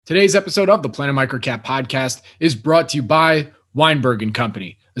Today's episode of the Planet Microcap podcast is brought to you by Weinberg &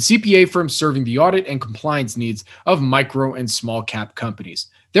 Company, a CPA firm serving the audit and compliance needs of micro and small cap companies.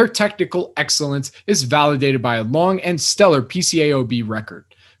 Their technical excellence is validated by a long and stellar PCAOB record.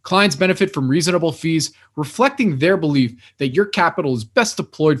 Clients benefit from reasonable fees, reflecting their belief that your capital is best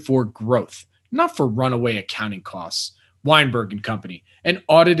deployed for growth, not for runaway accounting costs. Weinberg & Company, an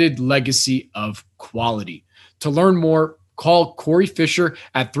audited legacy of quality. To learn more, call Corey Fisher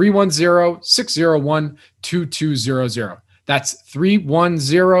at 310-601-2200. That's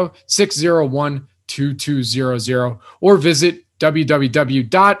 310-601-2200, or visit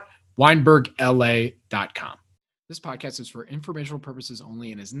www.weinbergla.com. This podcast is for informational purposes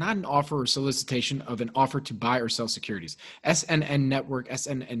only and is not an offer or solicitation of an offer to buy or sell securities. SNN Network,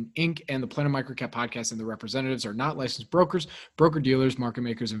 SNN Inc., and the Planet Microcap podcast and the representatives are not licensed brokers, broker-dealers, market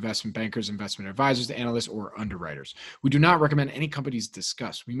makers, investment bankers, investment advisors, analysts, or underwriters. We do not recommend any companies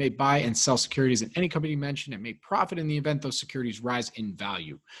discussed. We may buy and sell securities in any company mentioned and may profit in the event those securities rise in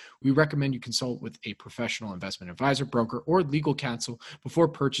value. We recommend you consult with a professional investment advisor, broker, or legal counsel before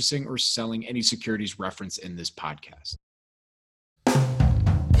purchasing or selling any securities referenced in this podcast.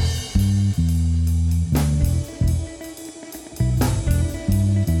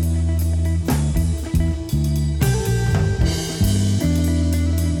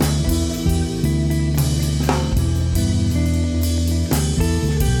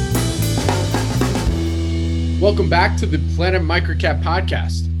 Welcome back to the Planet Microcap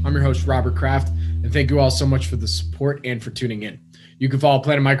podcast. I'm your host, Robert Kraft, and thank you all so much for the support and for tuning in. You can follow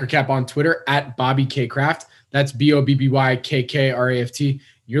Planet Microcap on Twitter at Bobby K. Kraft. That's BOBBYKKRAFT.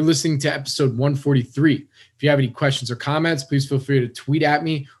 You're listening to episode 143. If you have any questions or comments, please feel free to tweet at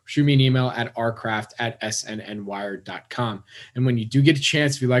me or shoot me an email at rkraft@snnwire.com. And when you do get a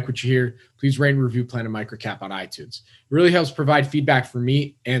chance, if you like what you hear, please rate and review Planet Microcap on iTunes. It really helps provide feedback for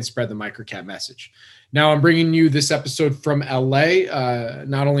me and spread the Microcap message. Now, I'm bringing you this episode from LA,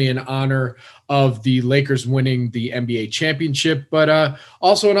 not only in honor of the Lakers winning the NBA championship, but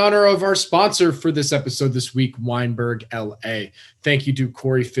also in honor of our sponsor for this episode this week, Weinberg LA. Thank you to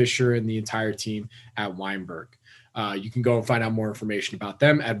Corey Fisher and the entire team at Weinberg. You can go and find out more information about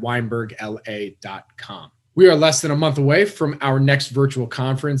them at weinbergla.com. We are less than a month away from our next virtual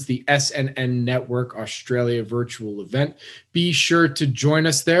conference, the SNN Network Australia virtual event. Be sure to join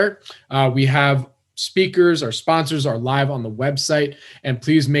us there. We have speakers, our sponsors are live on the website, and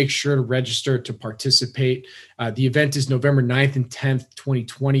please make sure to register to participate. The event is November 9th and 10th,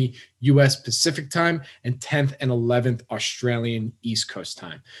 2020, US Pacific time, and 10th and 11th Australian East Coast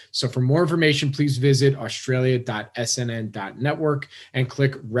time. So for more information, please visit australia.snn.network and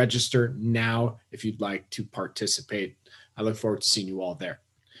click register now if you'd like to participate. I look forward to seeing you all there.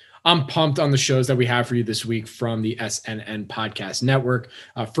 I'm pumped on the shows that we have for you this week from the SNN Podcast Network.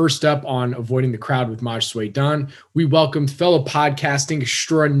 First up on Avoiding the Crowd with Maj Soueidan, we welcomed fellow podcasting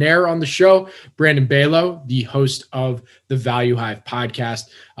extraordinaire on the show, Brandon Balow, the host of the Value Hive podcast.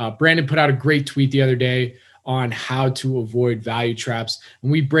 Brandon put out a great tweet the other day on how to avoid value traps,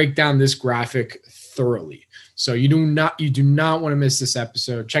 and we break down this graphic thoroughly. So you do not want to miss this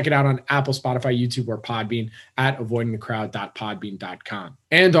episode. Check it out on Apple, Spotify, YouTube, or Podbean at avoidingthecrowd.podbean.com.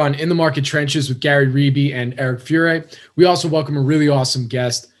 And on In the Market Trenches with Gary Reby and Eric Fure, we also welcome a really awesome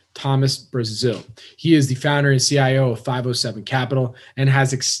guest, Thomas Brazil. He is the founder and CIO of 507 Capital and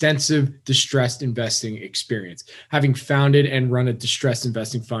has extensive distressed investing experience, having founded and run a distressed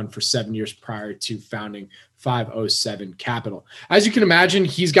investing fund for 7 years prior to founding 507 Capital. As you can imagine,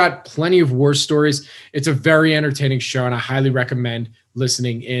 he's got plenty of war stories. It's a very entertaining show, and I highly recommend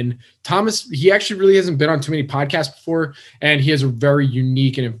listening in. Thomas, he actually really hasn't been on too many podcasts before, and he has a very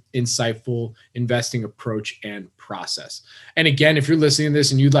unique and insightful investing approach and process. And again, if you're listening to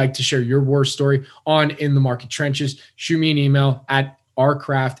this and you'd like to share your war story on In the Market Trenches, shoot me an email at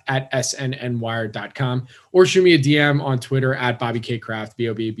rkraft@snnwire.com or shoot me a DM on Twitter at Bobby K. Kraft,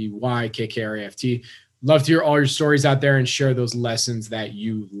 BOBBYKKRAFT. Love to hear all your stories out there and share those lessons that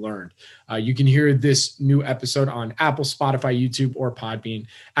you learned. You can hear this new episode on Apple, Spotify, YouTube, or Podbean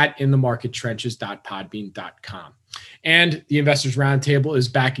at inthemarkettrenches.podbean.com. And the Investors Roundtable is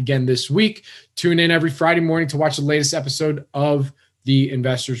back again this week. Tune in every Friday morning to watch the latest episode of the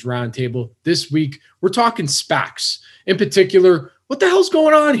Investors Roundtable. This week, we're talking SPACs. In particular, what the hell's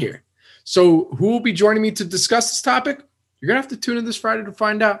going on here? So who will be joining me to discuss this topic? You're going to have to tune in this Friday to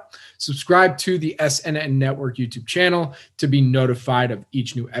find out. Subscribe to the SNN Network YouTube channel to be notified of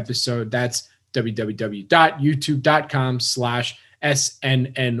each new episode. That's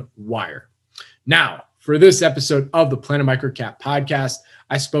www.youtube.com/SNNWire. Now, for this episode of the Planet Microcap podcast,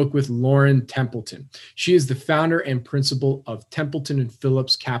 I spoke with Lauren Templeton. She is the founder and principal of Templeton and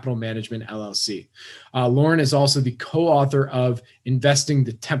Phillips Capital Management, LLC. Lauren is also the co-author of Investing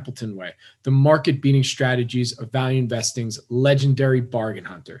the Templeton Way, the market-beating strategies of value investing's legendary bargain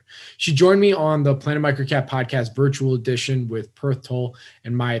hunter. She joined me on the Planet Microcap podcast virtual edition with Perth Toll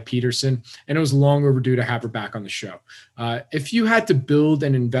and Maya Peterson, and it was long overdue to have her back on the show. If you had to build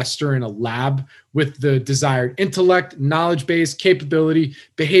an investor in a lab with the desired intellect, knowledge base, capability,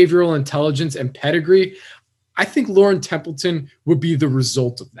 behavioral intelligence, and pedigree, I think Lauren Templeton would be the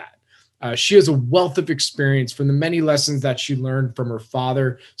result of that. She has a wealth of experience from the many lessons that she learned from her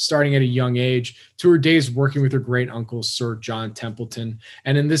father starting at a young age to her days working with her great uncle, Sir John Templeton.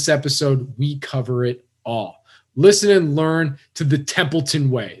 And in this episode, we cover it all. Listen and learn to the Templeton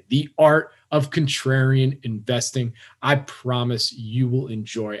Way, the art of contrarian investing. I promise you will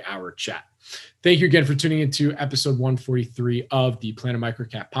enjoy our chat. Thank you again for tuning into episode 143 of the Planet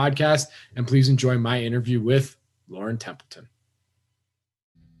Microcap podcast. And please enjoy my interview with Lauren Templeton.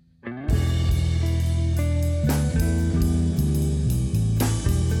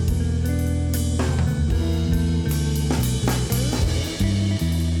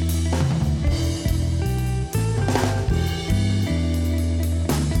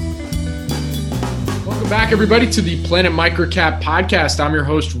 Welcome back, everybody, to the Planet Microcap podcast. I'm your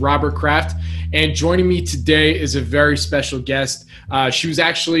host, Robert Kraft, and joining me today is a very special guest. She was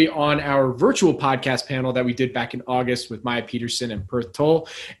actually on our virtual podcast panel that we did back in August with Maya Peterson and Perth Toll,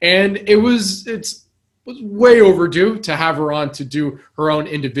 and it was way overdue to have her on to do her own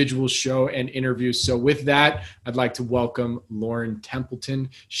individual show and interview. So with that, I'd like to welcome Lauren Templeton.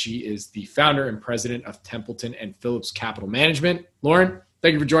 She is the founder and president of Templeton and Phillips Capital Management. Lauren,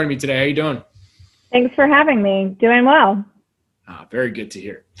 thank you for joining me today. How are you doing? Thanks for having me. Doing well. Very good to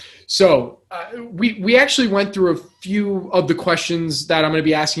hear. So we actually went through a few of the questions that I'm going to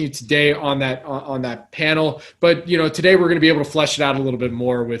be asking you today on that panel. But today we're going to be able to flesh it out a little bit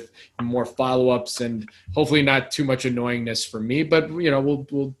more with more follow-ups and hopefully not too much annoyingness for me. But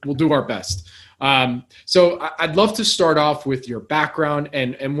we'll do our best. So I'd love to start off with your background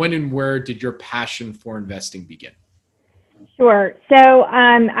and when and where did your passion for investing begin? Sure. So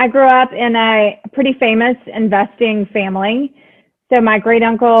I grew up in a pretty famous investing family. So my great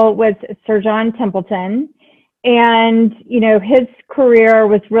uncle was Sir John Templeton, and his career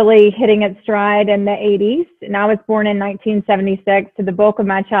was really hitting its stride in the 80s. And I was born in 1976, so the bulk of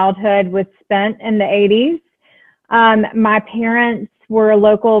my childhood was spent in the 80s. My parents were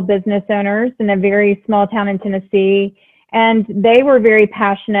local business owners in a very small town in Tennessee, and they were very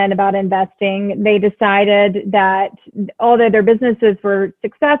passionate about investing. They decided that although their businesses were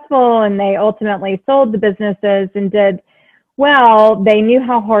successful and they ultimately sold the businesses and did well, they knew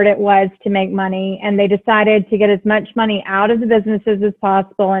how hard it was to make money, and they decided to get as much money out of the businesses as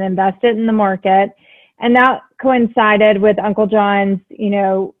possible and invest it in the market. And that coincided with Uncle John's,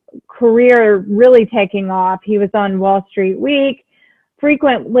 career really taking off. He was on Wall Street Week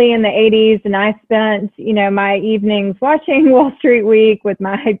frequently in the 80s, and I spent, my evenings watching Wall Street Week with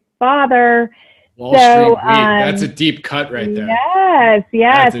my father. Wall Street Week, that's a deep cut right there.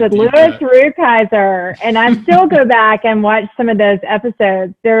 Yes, with Louis Rukeyser. And I still go back and watch some of those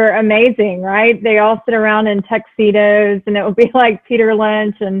episodes. They're amazing, right? They all sit around in tuxedos, and it would be like Peter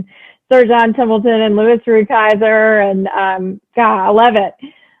Lynch and Sir John Templeton and Louis Rukeyser, and God, I love it.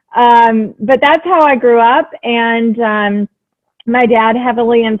 But that's how I grew up, and my dad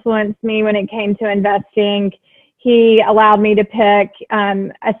heavily influenced me when it came to investing. He allowed me to pick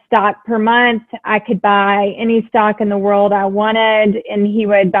a stock per month. I could buy any stock in the world I wanted, and he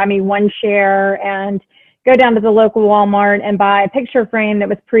would buy me one share and go down to the local Walmart and buy a picture frame that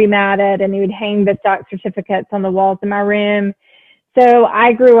was pre-matted, and he would hang the stock certificates on the walls in my room. So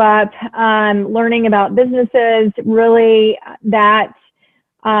I grew up learning about businesses. Really, that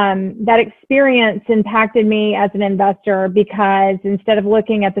experience impacted me as an investor, because instead of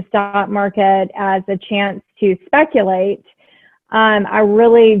looking at the stock market as a chance to speculate, I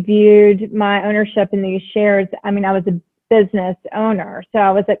really viewed my ownership in these shares. I was a business owner, so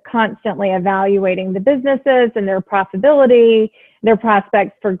I was constantly evaluating the businesses and their profitability, their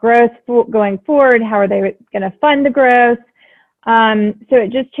prospects for growth going forward. How are they going to fund the growth? So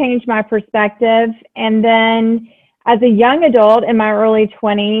it just changed my perspective. And then as a young adult in my early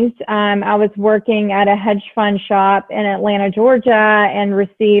 20s, I was working at a hedge fund shop in Atlanta, Georgia, and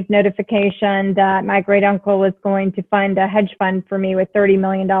received notification that my great uncle was going to fund a hedge fund for me with $30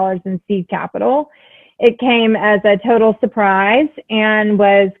 million in seed capital. It came as a total surprise and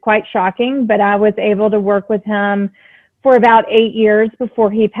was quite shocking, but I was able to work with him for about 8 years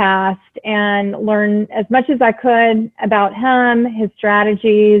before he passed and learned as much as I could about him, his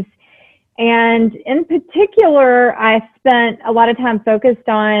strategies. And in particular, I spent a lot of time focused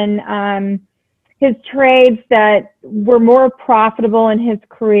on his trades that were more profitable in his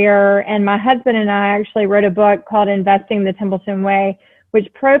career. And my husband and I actually wrote a book called Investing the Templeton Way,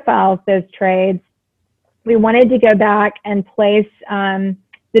 which profiles those trades. We wanted to go back and place the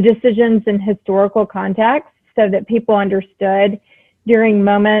decisions in historical context so that people understood during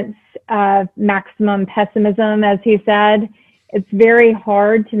moments of maximum pessimism, as he said. It's very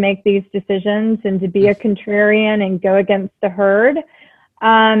hard to make these decisions and to be a contrarian and go against the herd.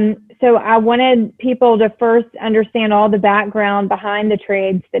 So I wanted people to first understand all the background behind the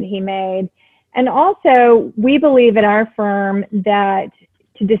trades that he made. And also, we believe at our firm that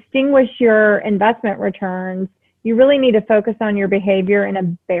to distinguish your investment returns, you really need to focus on your behavior in a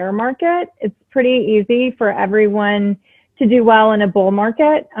bear market. It's pretty easy for everyone to do well in a bull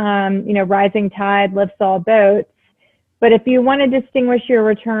market. Rising tide lifts all boats. But if you want to distinguish your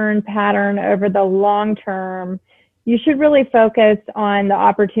return pattern over the long term, you should really focus on the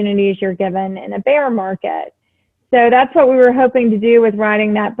opportunities you're given in a bear market. So that's what we were hoping to do with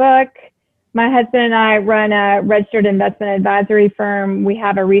writing that book. My husband and I run a registered investment advisory firm. We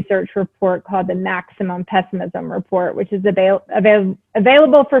have a research report called the Maximum Pessimism Report, which is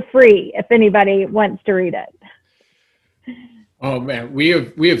available for free if anybody wants to read it. Oh man, we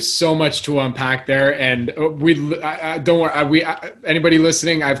have so much to unpack there, and don't worry. Anybody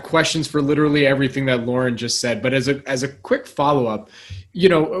listening, I have questions for literally everything that Lauren just said. But as a quick follow up,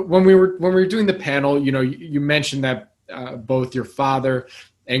 when we were doing the panel, you mentioned that both your father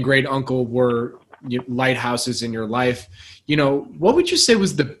and great uncle were lighthouses in your life. What would you say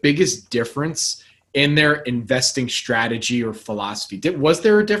was the biggest difference in their investing strategy or philosophy? Was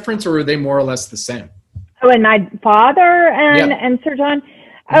there a difference, or were they more or less the same? Oh, and my father and Sir John?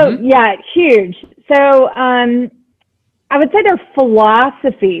 Oh, yeah, huge. So I would say their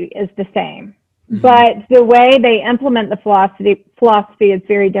philosophy is the same, but the way they implement the philosophy is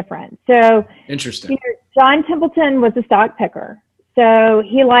very different. So interesting. John Templeton was a stock picker. So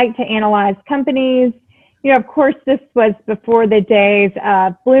he liked to analyze companies. Of course, this was before the days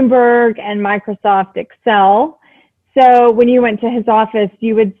of Bloomberg and Microsoft Excel. So when you went to his office,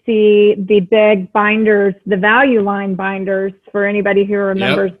 you would see the big binders, the value line binders, for anybody who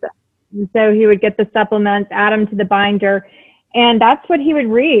remembers them. And so he would get the supplements, add them to the binder, and that's what he would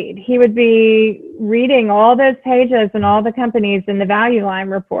read. He would be reading all those pages and all the companies in the value line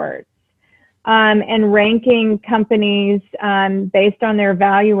reports, and ranking companies based on their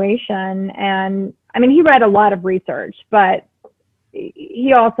valuation. And I mean, he read a lot of research, but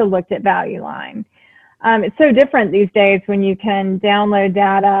he also looked at value line. It's so different these days when you can download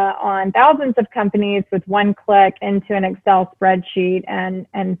data on thousands of companies with one click into an Excel spreadsheet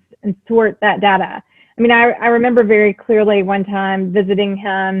and sort that data. I mean, I remember very clearly one time visiting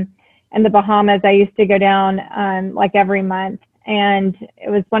him in the Bahamas. I used to go down like every month, and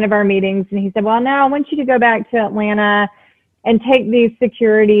it was one of our meetings, and he said, well, now I want you to go back to Atlanta and take these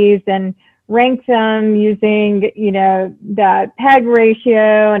securities and rank them using, the PEG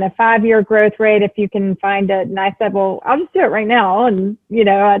ratio and a 5-year growth rate if you can find it. And I said, well, I'll just do it right now. And,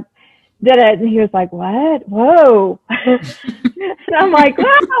 I did it. And he was like, what? Whoa. And I'm like, wow,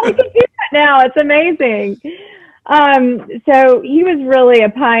 we can do that now. It's amazing. So he was really a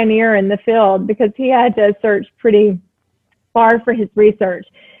pioneer in the field because he had to search pretty far for his research.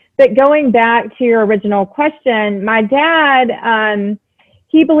 But going back to your original question, my dad,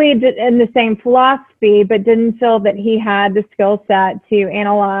 he believed in the same philosophy, but didn't feel that he had the skill set to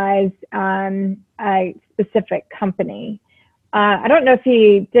analyze a specific company. I don't know if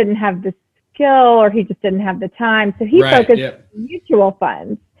he didn't have the skill or he just didn't have the time. So he focused on mutual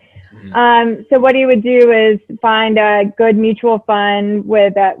funds. So what he would do is find a good mutual fund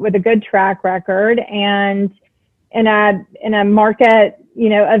with a good track record, and in a market,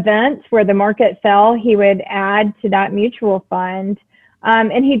 event where the market fell, he would add to that mutual fund.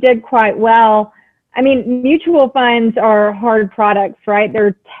 And he did quite well. I mean, mutual funds are hard products, right?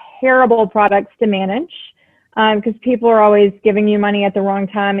 They're terrible products to manage because people are always giving you money at the wrong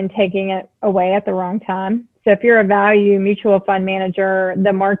time and taking it away at the wrong time. So if you're a value mutual fund manager,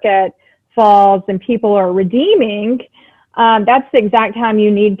 the market falls and people are redeeming, that's the exact time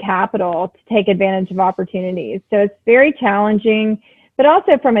you need capital to take advantage of opportunities. So it's very challenging, but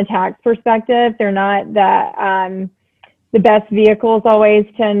also from a tax perspective, they're not the best vehicles always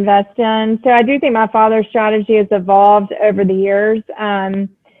to invest in. So I do think my father's strategy has evolved over the years.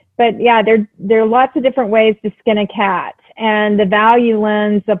 But yeah, there are lots of different ways to skin a cat, and the value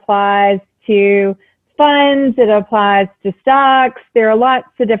lens applies to funds, it applies to stocks. There are lots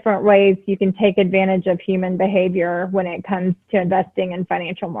of different ways you can take advantage of human behavior when it comes to investing in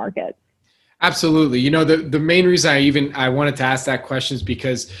financial markets. Absolutely. You know, the main reason I wanted to ask that question is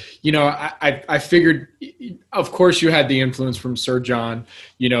because, you know, I figured, of course, you had the influence from Sir John,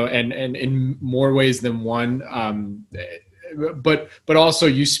 you know, and in more ways than one. But also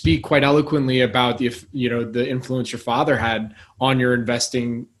you speak quite eloquently about the influence your father had on your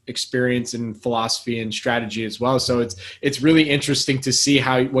investing experience and philosophy and strategy as well. So it's really interesting to see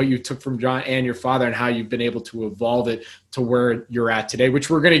what you took from John and your father and how you've been able to evolve it to where you're at today, which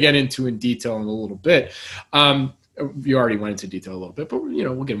we're going to get into in detail in a little bit. You already went into detail a little bit, but you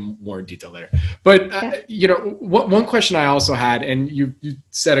know, we'll get more in detail later. But you know, one question I also had, and you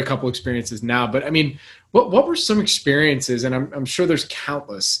said a couple experiences now, but I mean, what were some experiences, and I'm sure there's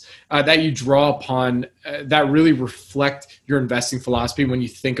countless, that you draw upon that really reflect your investing philosophy when you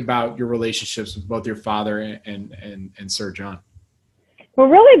think about your relationships with both your father and Sir John? Well,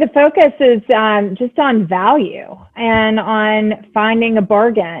 really the focus is just on value and on finding a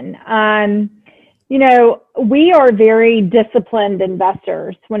bargain. You know, we are very disciplined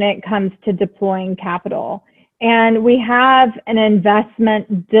investors when it comes to deploying capital. And we have an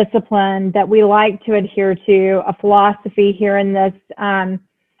investment discipline that we like to adhere to, a philosophy here in this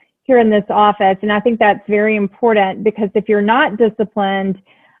office. And I think that's very important, because if you're not disciplined,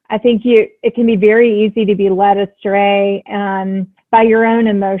 I think it can be very easy to be led astray by your own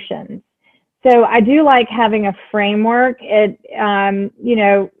emotions. So I do like having a framework.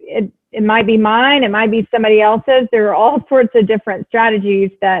 It might be mine, it might be somebody else's. There are all sorts of different strategies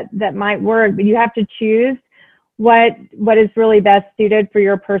that might work, but you have to choose what is really best suited for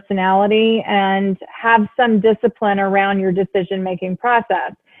your personality and have some discipline around your decision-making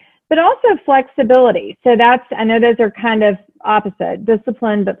process, but also flexibility. So I know those are kind of opposite,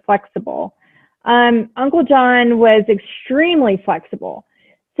 discipline, but flexible. Uncle John was extremely flexible.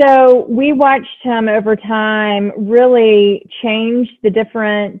 So we watched him over time really change the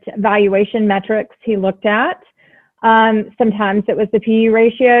different valuation metrics he looked at. Sometimes it was the PE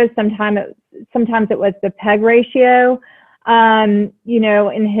ratio, sometimes it was the PEG ratio. You know,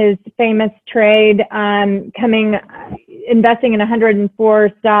 in his famous trade, investing in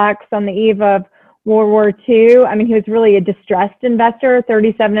 104 stocks on the eve of World War II. I mean, he was really a distressed investor.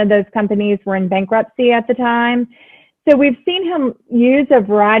 37 of those companies were in bankruptcy at the time. So we've seen him use a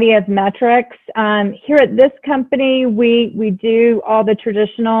variety of metrics. Here at this company, we do all the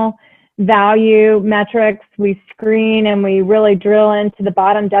traditional value metrics. We screen and we really drill into the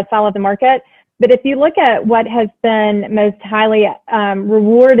bottom decile of the market. But if you look at what has been most highly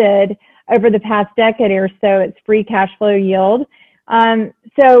rewarded over the past decade or so, it's free cash flow yield.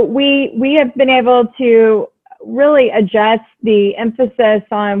 So we have been able to really adjust the emphasis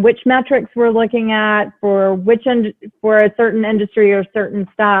on which metrics we're looking at for a certain industry or certain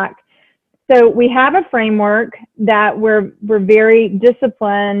stock. So we have a framework that we're very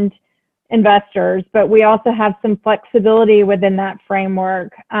disciplined investors, but we also have some flexibility within that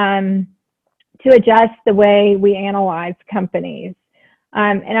framework to adjust the way we analyze companies.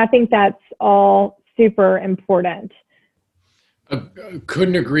 And I think that's all super important.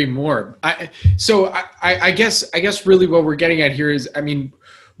 Couldn't agree more. I guess really what we're getting at here is, I mean,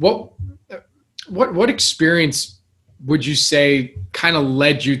 what experience would you say kind of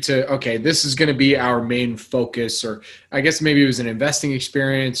led you to, okay, this is going to be our main focus? Or I guess maybe it was an investing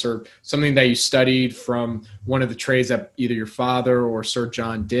experience or something that you studied from one of the trades that either your father or Sir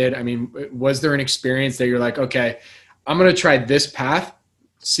John did. I mean, was there an experience that you're like, okay, I'm going to try this path,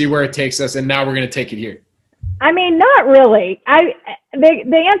 see where it takes us, and now we're going to take it here? I mean, not really.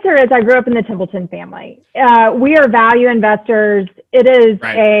 The answer is I grew up in the Templeton family. We are value investors. It is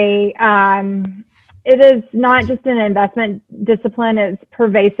it is not just an investment discipline. It's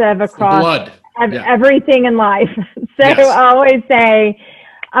pervasive across everything in life. So yes. I always say,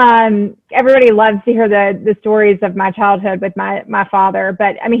 everybody loves to hear the stories of my childhood with my father,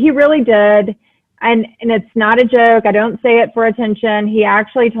 but I mean, he really did. And it's not a joke. I don't say it for attention. He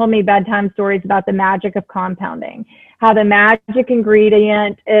actually told me bedtime stories about the magic of compounding, how the magic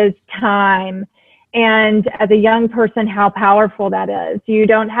ingredient is time. And as a young person, how powerful that is. You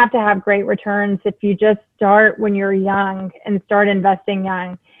don't have to have great returns if you just start when you're young and start investing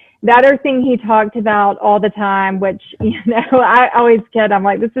young. The other thing he talked about all the time, which, you know, I always kid, I'm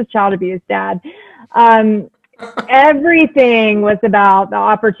like, this is child abuse, Dad. Everything was about the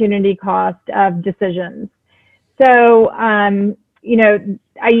opportunity cost of decisions. So, you know,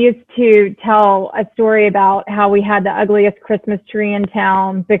 I used to tell a story about how we had the ugliest Christmas tree in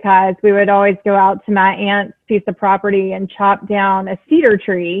town because we would always go out to my aunt's piece of property and chop down a cedar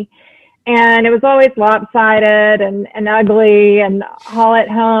tree. And it was always lopsided and ugly and haul it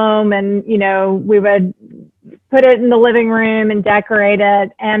home. And, you know, we would put it in the living room and decorate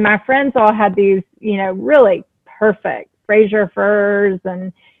it. And my friends all had these, you know, really perfect Fraser firs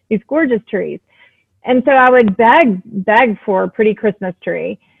and these gorgeous trees. And so I would beg for a pretty Christmas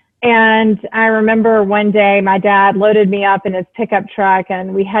tree. And I remember one day my dad loaded me up in his pickup truck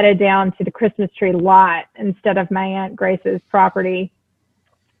and we headed down to the Christmas tree lot instead of my Aunt Grace's property.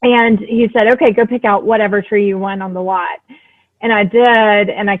 And he said, okay, go pick out whatever tree you want on the lot. And I did.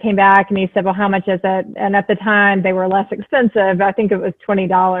 And I came back and he said, well, how much is it? And at the time they were less expensive. I think it was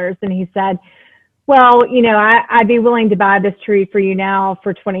 $20. And he said, well, you know, I'd be willing to buy this tree for you now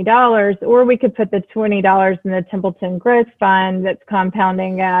for $20, or we could put the $20 in the Templeton Growth Fund that's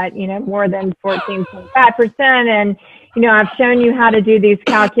compounding at, you know, more than 14.5%. And, you know, I've shown you how to do these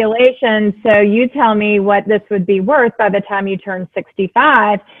calculations. So you tell me what this would be worth by the time you turn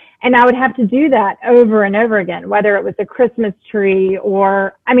 65. And I would have to do that over and over again, whether it was a Christmas tree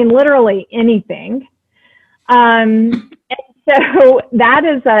or, I mean, literally anything. So that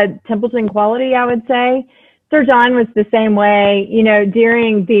is a Templeton quality, I would say. Sir John was the same way. You know,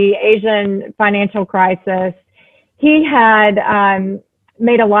 during the Asian financial crisis, he had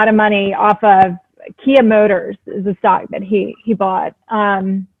made a lot of money off of Kia Motors, is a stock that he bought.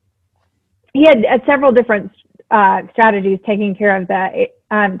 He had several different strategies taking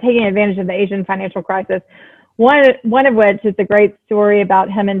advantage of the Asian financial crisis. One of which is a great story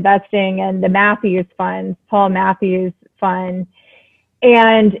about him investing in the Matthews funds, Paul Matthews fund.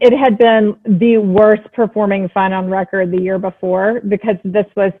 And it had been the worst performing fund on record the year before, because this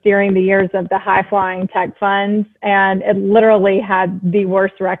was during the years of the high flying tech funds, and it literally had the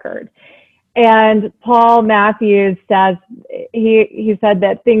worst record. And Paul Matthews says, he said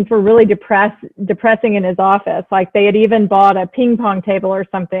that things were really depressing in his office. Like they had even bought a ping pong table or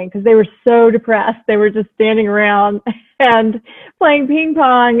something because they were so depressed. They were just standing around and playing ping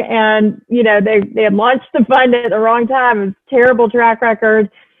pong. And, you know, they had launched the fund at the wrong time. It was a terrible track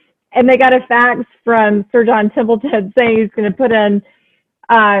record. And they got a fax from Sir John Templeton saying he's going to put in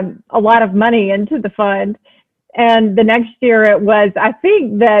a lot of money into the fund. And the next year it was, I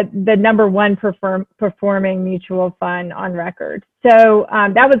think, that the number one performing mutual fund on record. So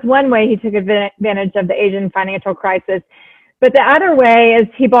that was one way he took advantage of the Asian financial crisis. But the other way is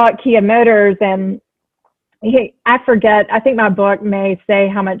he bought Kia Motors, and I forget, I think my book may say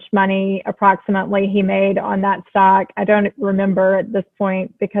how much money approximately he made on that stock. I don't remember at this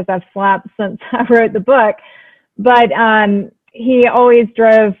point because I've slept since I wrote the book. But he always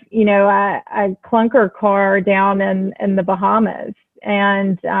drove, you know, a clunker car down in the Bahamas.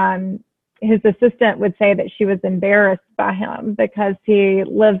 And his assistant would say that she was embarrassed by him because he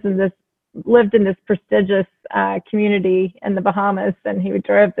lived in this prestigious community in the Bahamas, and he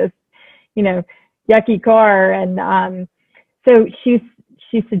drove this, you know, yucky car. And so she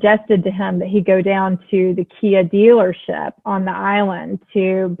suggested to him that he go down to the Kia dealership on the island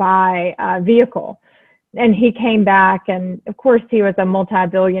to buy a vehicle. And he came back, and of course he was a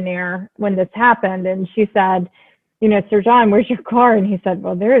multi-billionaire when this happened. And she said, you know, Sir John, where's your car? And he said,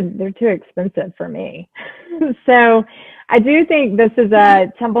 well, they're too expensive for me. So I do think this is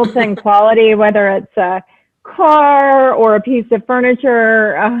a Templeton quality, whether it's a car or a piece of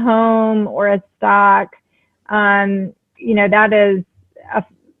furniture, a home or a stock. You know, that is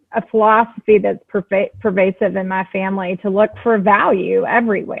a philosophy that's pervasive in my family, to look for value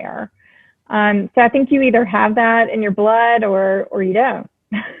everywhere. So I think you either have that in your blood or you don't.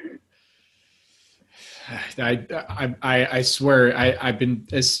 I swear I've been,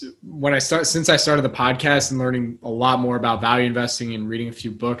 since I started the podcast and learning a lot more about value investing and reading a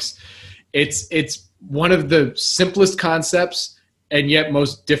few books, it's one of the simplest concepts and yet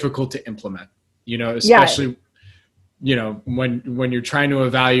most difficult to implement, you know, especially, you know, when you're trying to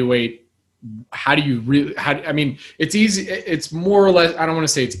evaluate I mean, it's easy. It's more or less, I don't want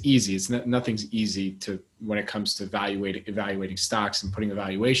to say it's easy. Nothing's easy when it comes to evaluating stocks and putting a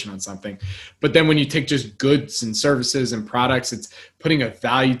valuation on something. But then when you take just goods and services and products, it's putting a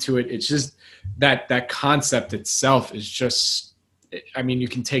value to it. It's just that concept itself is just, I mean, you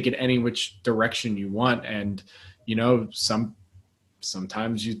can take it any which direction you want. And, you know,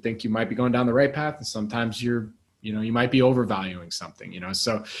 sometimes you think you might be going down the right path, and sometimes you might be overvaluing something, you know,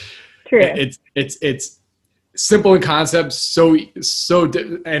 so true. It's simple in concept,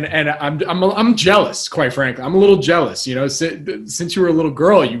 and I'm jealous, quite frankly. I'm a little jealous, you know. Since you were a little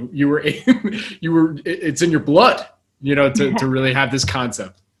girl, you were it's in your blood, you know, to really have this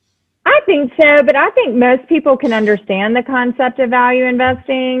concept. I think so, but I think most people can understand the concept of value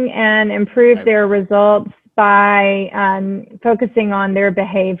investing and improve their results by focusing on their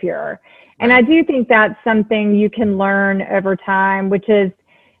behavior. And I do think that's something you can learn over time, which is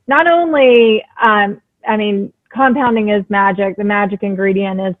not only, compounding is magic. The magic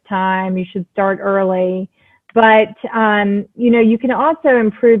ingredient is time. You should start early. But, you can also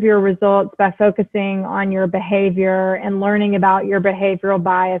improve your results by focusing on your behavior and learning about your behavioral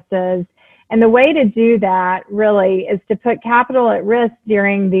biases. And the way to do that really is to put capital at risk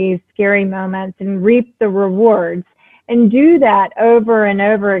during these scary moments and reap the rewards, and do that over and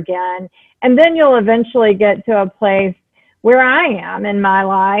over again. And then you'll eventually get to a place where I am in my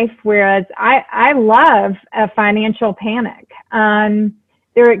life, whereas I love a financial panic.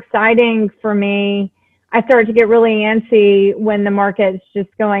 They're exciting for me. I start to get really antsy when the market's just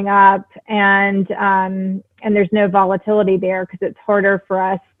going up and there's no volatility there, because it's harder for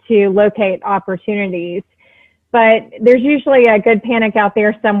us to locate opportunities. But there's usually a good panic out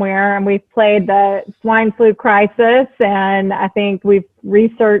there somewhere, and we've played the swine flu crisis, and I think we've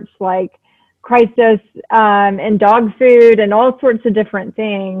researched like crisis in dog food and all sorts of different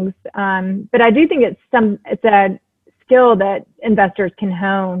things. But I do think it's a skill that investors can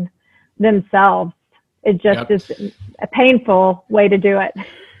hone themselves. It just is a painful way to do it.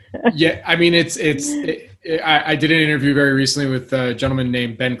 Yeah, I mean, I did an interview very recently with a gentleman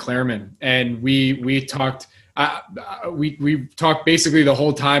named Ben Clairman, and we talked. We talked basically the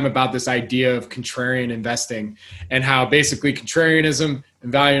whole time about this idea of contrarian investing, and how basically contrarianism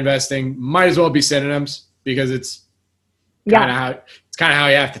and value investing might as well be synonyms, because it's kind of how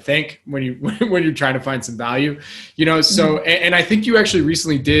you have to think when you're trying to find some value, So, and I think you actually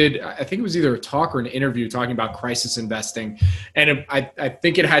recently did, I think it was either a talk or an interview talking about crisis investing, and I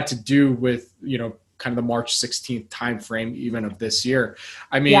think it had to do with kind of the March 16th timeframe even of this year.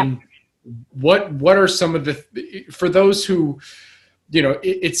 I mean, what are some of for those who,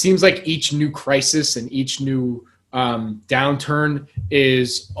 it seems like each new crisis and each new downturn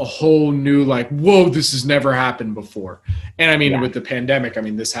is a whole new, like, whoa, this has never happened before. And I mean, with the pandemic, I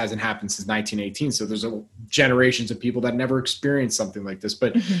mean, this hasn't happened since 1918. So there's generations of people that never experienced something like this.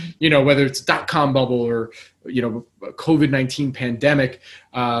 But, whether it's .com bubble or, COVID-19 pandemic,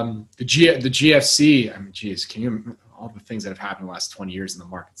 the GFC, I mean, geez, can you, all the things that have happened in the last 20 years in the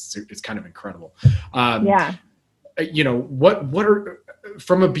markets, it's kind of incredible. What are,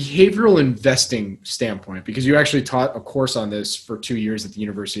 from a behavioral investing standpoint, because you actually taught a course on this for 2 years at the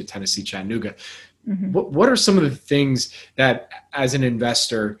University of Tennessee, Chattanooga. What are some of the things that as an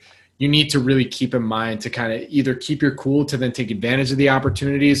investor you need to really keep in mind to kind of either keep your cool to then take advantage of the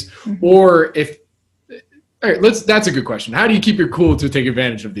opportunities, or that's a good question. How do you keep your cool to take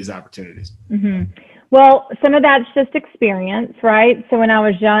advantage of these opportunities? Well, some of that's just experience, right? So when I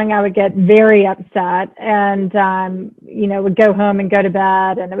was young, I would get very upset and, would go home and go to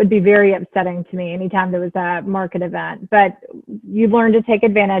bed, and it would be very upsetting to me anytime there was a market event. But you learn to take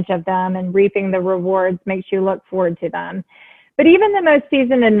advantage of them, and reaping the rewards makes you look forward to them. But even the most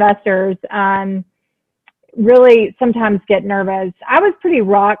seasoned investors really sometimes get nervous. I was pretty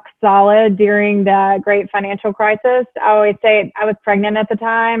rock solid during the great financial crisis. I always say I was pregnant at the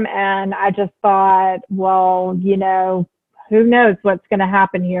time, and I just thought, well, who knows what's going to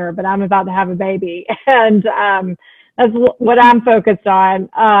happen here, but I'm about to have a baby. And that's what I'm focused on.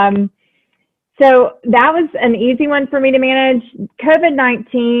 So that was an easy one for me to manage.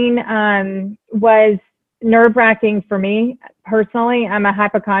 COVID-19 was nerve-wracking for me personally. I'm a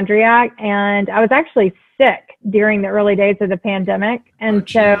hypochondriac, and I was actually sick during the early days of the pandemic. And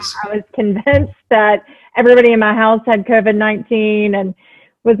so I was convinced that everybody in my house had COVID-19 and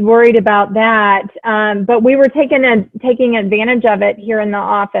was worried about that. But we were taking advantage of it here in the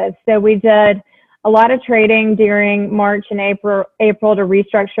office. So we did a lot of trading during March and April to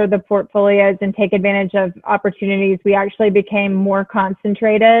restructure the portfolios and take advantage of opportunities. We actually became more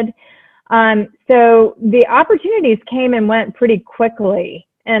concentrated. So the opportunities came and went pretty quickly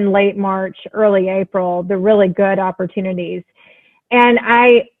in late March, early April, the really good opportunities. And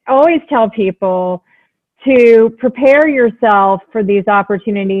I always tell people to prepare yourself for these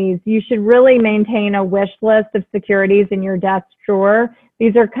opportunities. You should really maintain a wish list of securities in your desk drawer.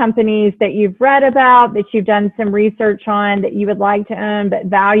 These are companies that you've read about, that you've done some research on, that you would like to own, but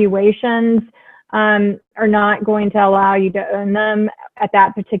valuations are not going to allow you to own them at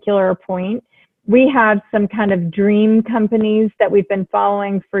that particular point. We have some kind of dream companies that we've been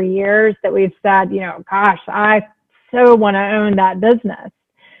following for years that we've said, gosh, I so want to own that business.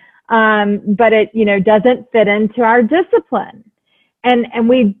 But it, doesn't fit into our discipline. And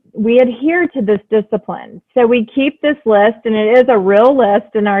we adhere to this discipline. So we keep this list, and it is a real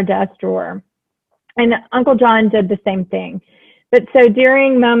list in our desk drawer. And Uncle John did the same thing. But so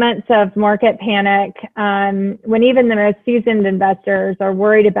during moments of market panic, when even the most seasoned investors are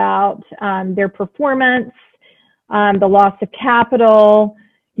worried about their performance, the loss of capital,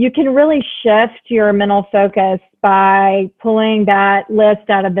 you can really shift your mental focus by pulling that list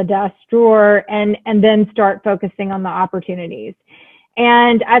out of the desk drawer and then start focusing on the opportunities.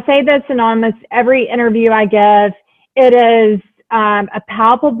 And I say this in almost every interview I give. It is a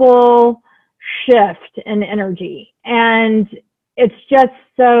palpable shift in energy. And it's just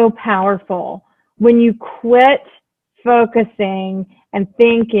so powerful when you quit focusing and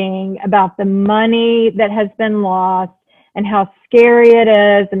thinking about the money that has been lost and how scary it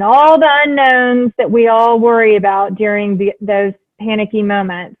is and all the unknowns that we all worry about during those panicky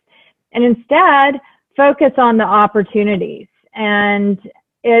moments. And instead, focus on the opportunities. And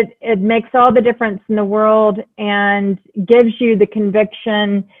it makes all the difference in the world and gives you the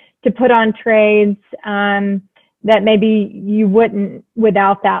conviction to put on trades that maybe you wouldn't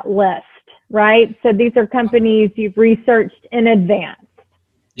without that list, right? So these are companies you've researched in advance.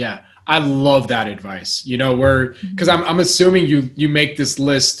 Yeah, I love that advice. Because I'm assuming you make this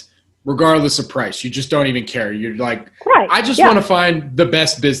list regardless of price. You just don't even care. You're like, right. I just want to find the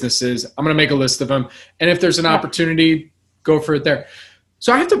best businesses. I'm going to make a list of them. And if there's an opportunity, go for it there.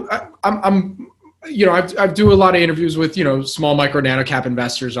 So I do a lot of interviews with, small micro nano cap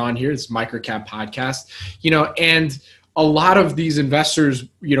investors on here. It's Microcap Podcast, and a lot of these investors,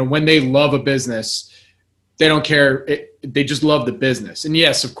 when they love a business, they don't care. They just love the business. And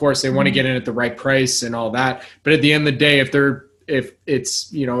yes, of course, they want to get in at the right price and all that. But at the end of the day, if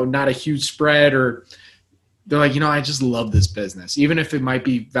it's, not a huge spread, or they're like, I just love this business, even if it might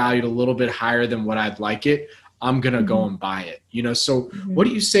be valued a little bit higher than what I'd like it, I'm going to go and buy it, So what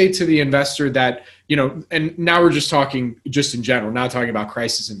do you say to the investor that, and now we're just talking just in general, not talking about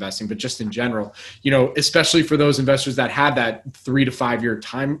crisis investing, but just in general, especially for those investors that have that 3 to 5 year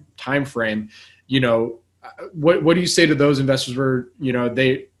time frame, what do you say to those investors where,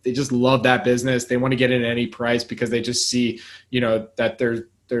 they just love that business. They want to get in at any price because they just see, that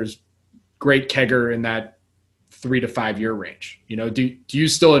there's great kegger in that 3 to 5 year range. Do you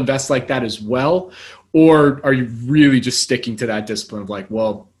still invest like that as well? Or are you really just sticking to that discipline of like,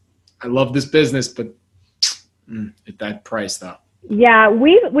 well, I love this business, but at that price though? Yeah,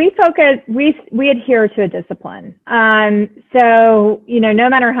 we adhere to a discipline. So, no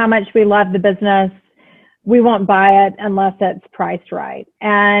matter how much we love the business, we won't buy it unless it's priced right.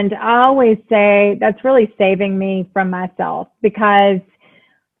 And I always say that's really saving me from myself, because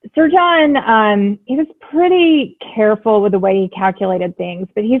Sir John, he was pretty careful with the way he calculated things,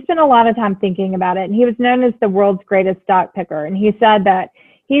 but he spent a lot of time thinking about it. And he was known as the world's greatest stock picker. And he said that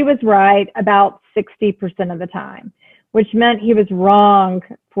he was right about 60% of the time, which meant he was wrong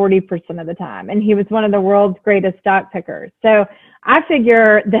 40% of the time. And he was one of the world's greatest stock pickers. So I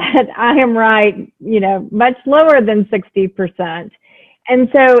figure that I am right, much lower than 60%. And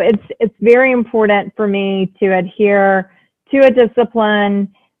so it's very important for me to adhere to a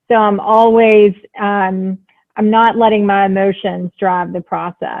discipline. So I'm always, I'm not letting my emotions drive the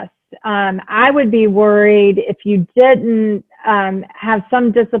process. I would be worried if you didn't have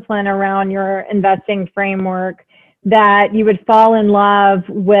some discipline around your investing framework, that you would fall in love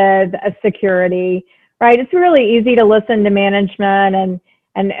with a security, right? It's really easy to listen to management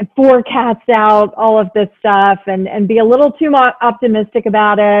and forecast out all of this stuff and be a little too optimistic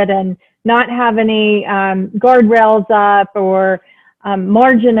about it and not have any guardrails up or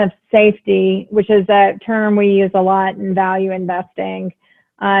margin of safety, which is a term we use a lot in value investing.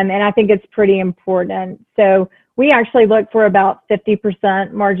 And I think it's pretty important. So we actually look for about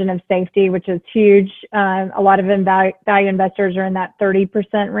 50% margin of safety, which is huge. A lot of value investors are in that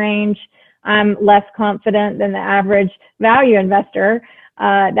 30% range. I'm less confident than the average value investor.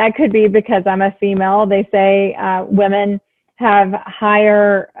 That could be because I'm a female. They say women have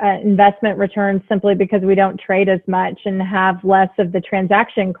higher investment returns simply because we don't trade as much and have less of the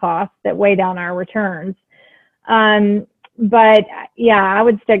transaction costs that weigh down our returns. But yeah, I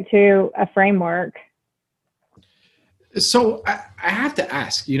would stick to a framework. So I have to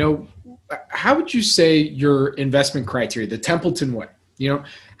ask, how would you say your investment criteria, the Templeton way,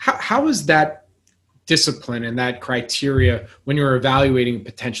 how is that discipline and that criteria when you're evaluating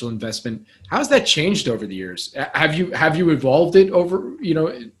potential investment, how has that changed over the years? Have you evolved it over,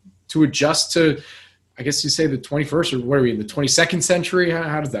 to adjust to, I guess you say the 21st, or what are we in the 22nd century?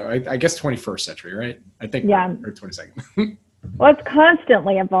 How does that, I guess 21st century, right? I think, yeah. Or 22nd. Well, it's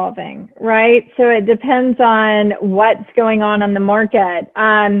constantly evolving, right? So it depends on what's going on the market.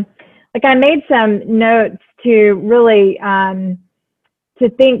 Like I made some notes to really, to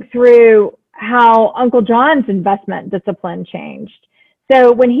think through how Uncle John's investment discipline changed.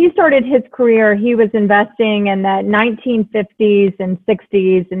 So when he started his career, he was investing in the 1950s and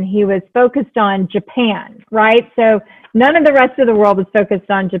 60s, and he was focused on Japan, right? So none of the rest of the world was focused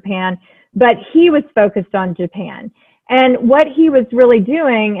on Japan, but he was focused on Japan. And what he was really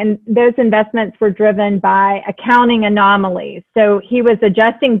doing, and those investments were driven by accounting anomalies. So he was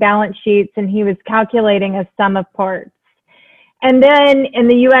adjusting balance sheets and he was calculating a sum of parts. And then in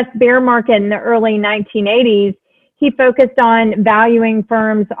the US bear market in the early 1980s, he focused on valuing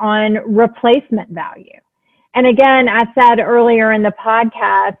firms on replacement value. And again, I said earlier in the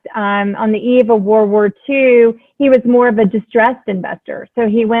podcast, on the eve of World War II, he was more of a distressed investor. So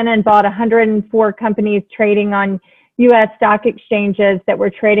he went and bought 104 companies trading on U.S. stock exchanges that were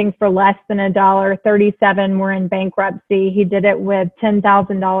trading for less than $1. 37 were in bankruptcy. He did it with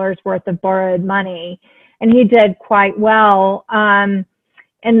 $10,000 worth of borrowed money. And he did quite well, and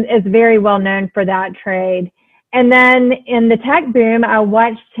is very well known for that trade. And then in the tech boom, I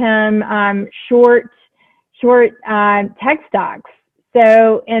watched him short tech stocks.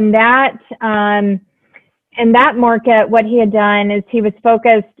 So in that market, what he had done is he was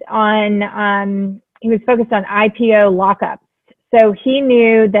focused on IPO lockups. So he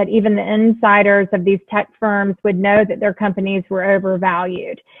knew that even the insiders of these tech firms would know that their companies were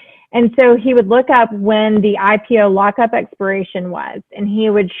overvalued. And so he would look up when the IPO lockup expiration was, and he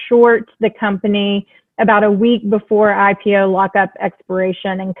would short the company about a week before IPO lockup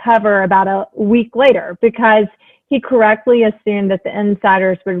expiration and cover about a week later, because he correctly assumed that the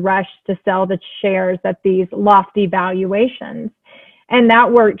insiders would rush to sell the shares at these lofty valuations. And that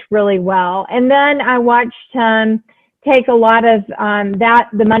worked really well. And then I watched him take a lot of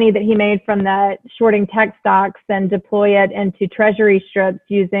the money that he made from the shorting tech stocks and deploy it into treasury strips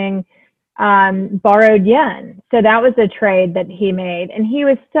using borrowed yen. So that was a trade that he made. And he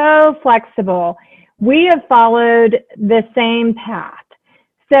was so flexible. We have followed the same path.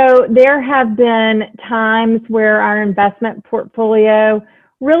 So there have been times where our investment portfolio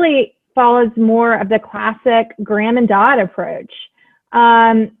really follows more of the classic Graham and Dodd approach.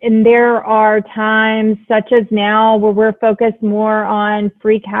 And there are times such as now where we're focused more on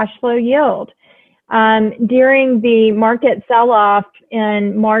free cash flow yield. During the market sell-off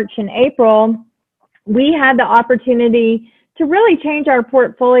in March and April, we had the opportunity to really change our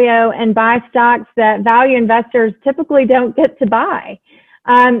portfolio and buy stocks that value investors typically don't get to buy.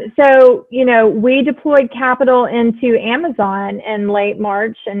 So, we deployed capital into Amazon in late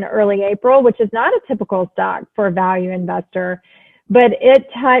March and early April, which is not a typical stock for a value investor, but it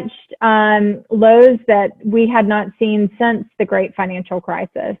touched lows that we had not seen since the great financial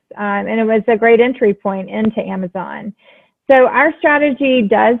crisis. And it was a great entry point into Amazon. So our strategy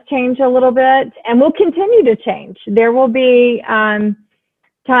does change a little bit and will continue to change. There will be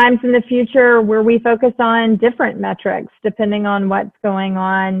times in the future where we focus on different metrics depending on what's going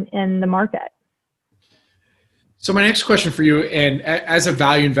on in the market. So my next question for you, and as a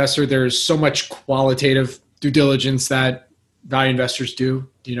value investor, there's so much qualitative due diligence that value investors do,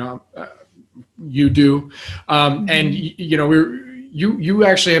 you do. And, you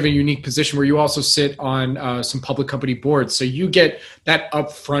actually have a unique position where you also sit on some public company boards. So you get that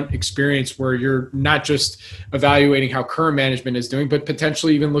upfront experience where you're not just evaluating how current management is doing, but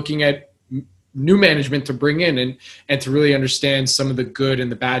potentially even looking at new management to bring in and to really understand some of the good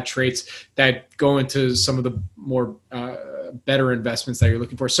and the bad traits that go into some of the more better investments that you're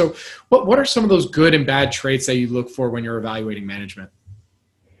looking for. So what are some of those good and bad traits that you look for when you're evaluating management?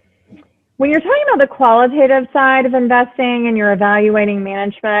 When you're talking about the qualitative side of investing and you're evaluating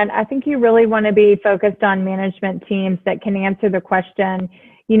management, I think you really want to be focused on management teams that can answer the question,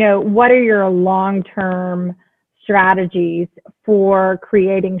 what are your long-term strategies for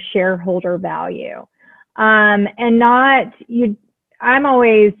creating shareholder value? I'm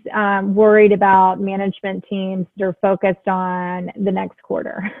always worried about management teams that are focused on the next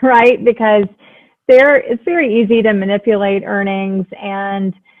quarter, right? Because it's very easy to manipulate earnings,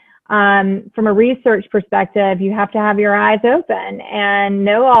 and from a research perspective, you have to have your eyes open and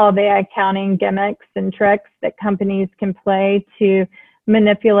know all the accounting gimmicks and tricks that companies can play to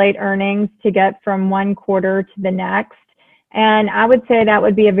manipulate earnings to get from one quarter to the next. And I would say that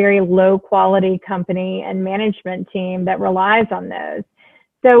would be a very low quality company and management team that relies on those.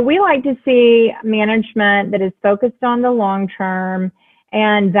 So we like to see management that is focused on the long term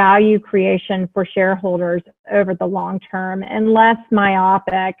and value creation for shareholders over the long term, and less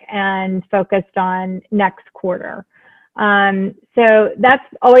myopic and focused on next quarter. So that's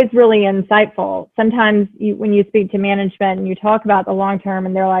always really insightful. Sometimes when you speak to management and you talk about the long term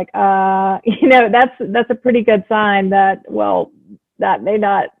and they're like, that's a pretty good sign that may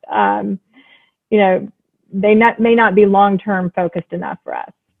not may not be long-term focused enough for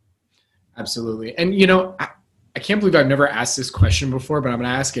us. Absolutely. And, I can't believe I've never asked this question before, but I'm going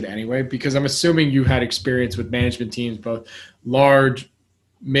to ask it anyway, because I'm assuming you had experience with management teams, both large,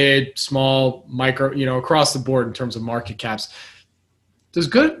 mid, small, micro, across the board in terms of market caps. Does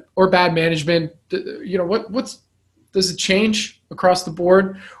good or bad management, does it change across the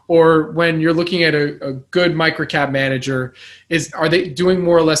board? Or when you're looking at a good microcap manager, are they doing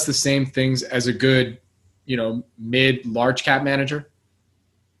more or less the same things as a good, mid, large cap manager?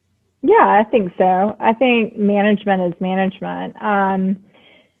 Yeah, I think so. I think management is management.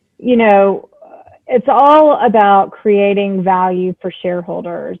 It's all about creating value for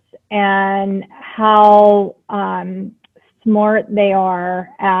shareholders and how smart they are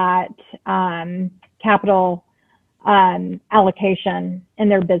at capital allocation in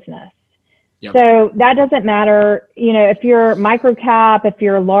their business. Yep. So that doesn't matter, if you're micro cap, if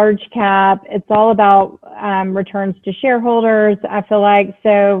you're large cap, it's all about returns to shareholders, I feel like.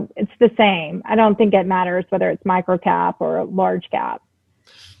 So it's the same. I don't think it matters whether it's micro cap or large cap.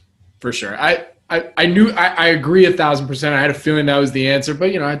 For sure. I agree 1,000%. I had a feeling that was the answer,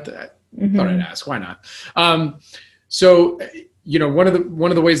 but I thought I'd ask. Why not? So one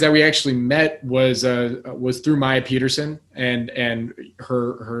of the ways that we actually met was through Maya Peterson and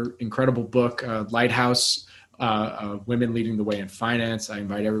her incredible book, Lighthouse, Women Leading the Way in Finance. I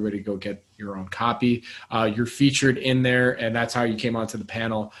invite everybody to go get your own copy. You're featured in there, and that's how you came onto the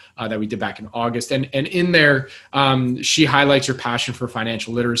panel that we did back in August. And in there, she highlights your passion for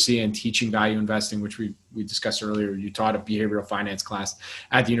financial literacy and teaching value investing, which we discussed earlier. You taught a behavioral finance class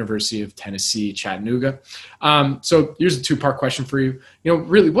at the University of Tennessee, Chattanooga. So here's a two-part question for you.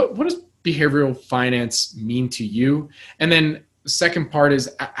 Really, what does behavioral finance mean to you? And then the second part is,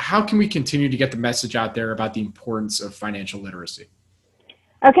 how can we continue to get the message out there about the importance of financial literacy?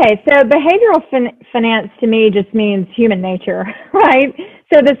 Okay, so behavioral finance to me just means human nature, right?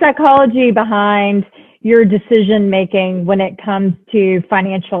 So the psychology behind your decision making when it comes to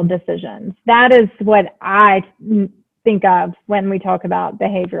financial decisions. That is what I think of when we talk about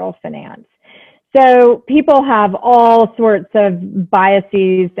behavioral finance. So people have all sorts of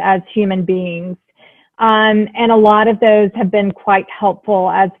biases as human beings. And a lot of those have been quite helpful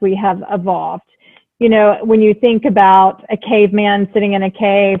as we have evolved. When you think about a caveman sitting in a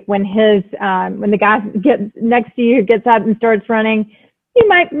cave, when the guy gets next to you gets up and starts running, you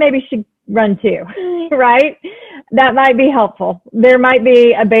maybe should run too, right? That might be helpful. There might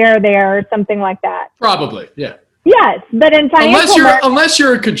be a bear there or something like that. Probably, yeah. Yes, but in financial unless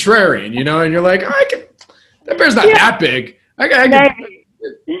you're a contrarian, and you're like, that bear's not that big.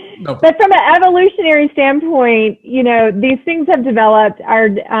 No. But from an evolutionary standpoint, these things have developed.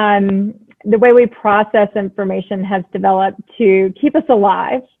 The way we process information has developed to keep us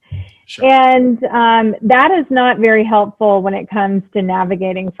alive. Sure. And that is not very helpful when it comes to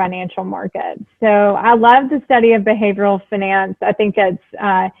navigating financial markets. So I love the study of behavioral finance. I think it's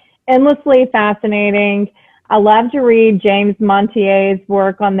endlessly fascinating. I love to read James Montier's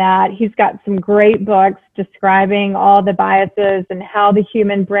work on that. He's got some great books describing all the biases and how the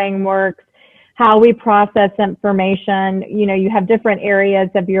human brain works, how we process information. You have different areas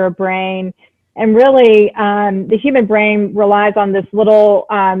of your brain. And really, the human brain relies on this little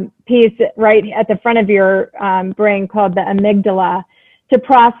piece right at the front of your brain called the amygdala to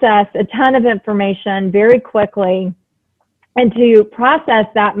process a ton of information very quickly. And to process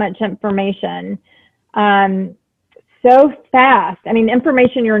that much information so fast,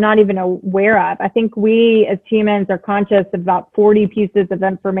 information you're not even aware of. I think we as humans are conscious of about 40 pieces of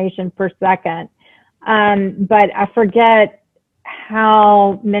information per second. But I forget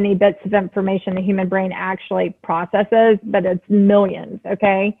how many bits of information the human brain actually processes, but it's millions,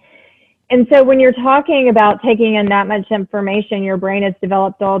 okay? And so when you're talking about taking in that much information, your brain has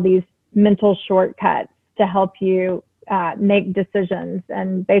developed all these mental shortcuts to help you make decisions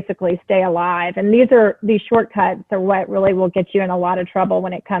and basically stay alive. And these shortcuts are what really will get you in a lot of trouble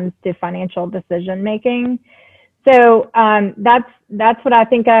when it comes to financial decision making. So that's what I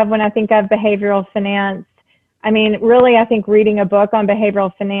think of when I think of behavioral finance. Really, I think reading a book on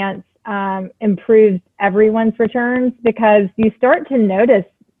behavioral finance improves everyone's returns because you start to notice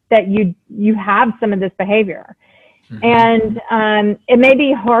that you have some of this behavior. Mm-hmm. And it may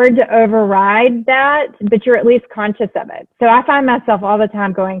be hard to override that, but you're at least conscious of it. So I find myself all the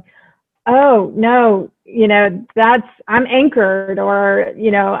time going, oh, no, I'm anchored, or,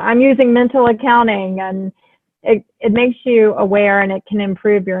 I'm using mental accounting, and it makes you aware and it can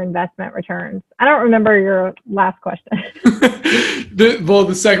improve your investment returns. I don't remember your last question.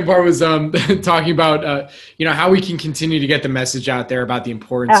 The second part was talking about, how we can continue to get the message out there about the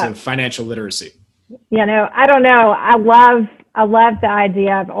importance of financial literacy. I don't know. I love the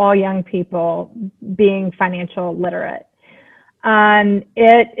idea of all young people being financial literate.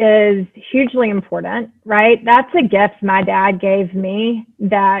 It is hugely important, right? That's a gift my dad gave me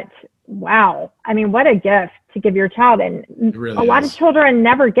that, wow. I mean, what a gift to give your child. And Really a lot of is. children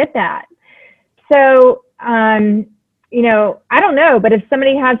never get that. So, I don't know, but if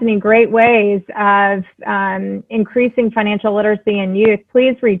somebody has any great ways of increasing financial literacy in youth,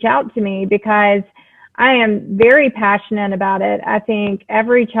 please reach out to me because I am very passionate about it. I think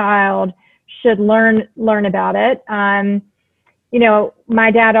every child should learn about it.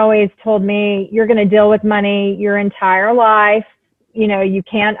 My dad always told me, you're going to deal with money your entire life. You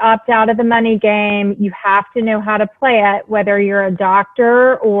can't opt out of the money game. You have to know how to play it, whether you're a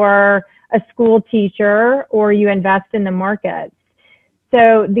doctor or a school teacher or you invest in the markets.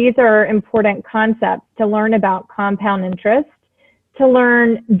 So these are important concepts to learn about compound interest, to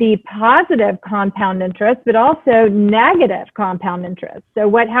learn the positive compound interest, but also negative compound interest. So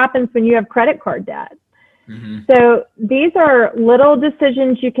what happens when you have credit card debt? Mm-hmm. So these are little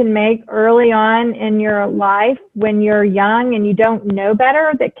decisions you can make early on in your life when you're young and you don't know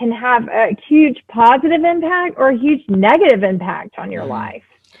better that can have a huge positive impact or a huge negative impact on your life.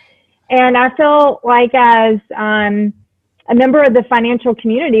 And I feel like as a member of the financial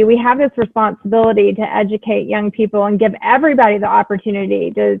community, we have this responsibility to educate young people and give everybody the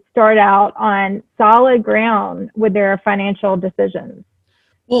opportunity to start out on solid ground with their financial decisions.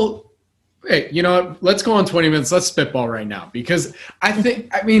 Well, hey, you know what? Let's go on 20 minutes. Let's spitball right now because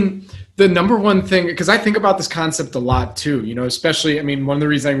the number one thing, because I think about this concept a lot too, especially, one of the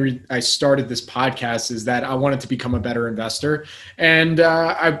reasons I started this podcast is that I wanted to become a better investor. And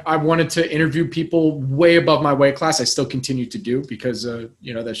I wanted to interview people way above my weight class. I still continue to do because,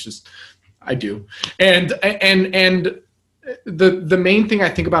 that's just, I do. And the main thing I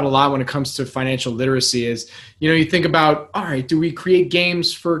think about a lot when it comes to financial literacy is, you think about, all right, do we create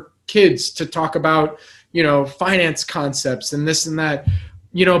games for kids to talk about, finance concepts and this and that,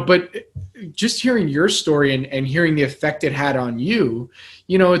 but just hearing your story and hearing the effect it had on you,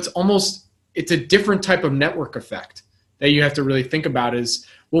 it's a different type of network effect that you have to really think about is,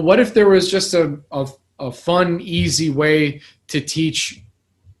 well, what if there was just a fun, easy way to teach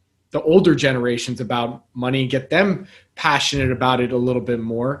the older generations about money, get them passionate about it a little bit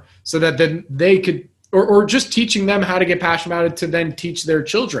more so that then they could, or just teaching them how to get passionate about it to then teach their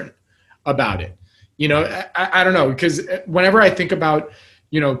children about it. I don't know, because whenever I think about,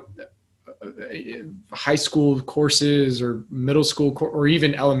 high school courses or middle school or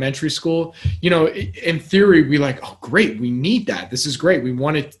even elementary school, in theory, we like, oh, great. We need that. This is great. We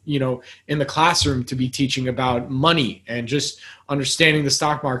want it, in the classroom to be teaching about money and just understanding the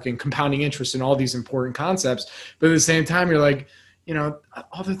stock market and compounding interest and all these important concepts. But at the same time, you're like,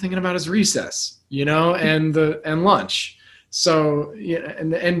 all they're thinking about is recess, and lunch. So,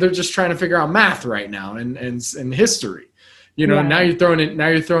 and they're just trying to figure out math right now and history, now you're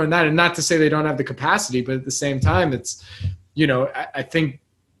throwing that, and not to say they don't have the capacity, but at the same time, it's, I think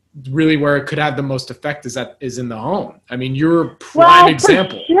really where it could have the most effect is in the home. You're a prime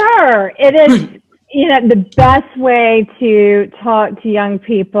example. For sure. It is, the best way to talk to young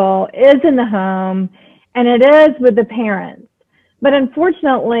people is in the home, and it is with the parents. But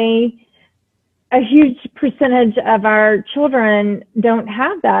unfortunately, a huge percentage of our children don't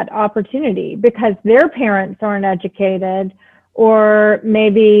have that opportunity because their parents aren't educated, or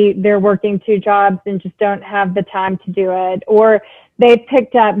maybe they're working two jobs and just don't have the time to do it, or they've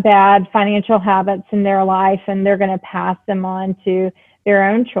picked up bad financial habits in their life and they're going to pass them on to their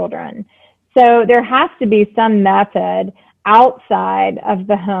own children. So there has to be some method outside of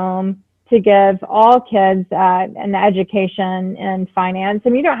the home to give all kids an education in finance.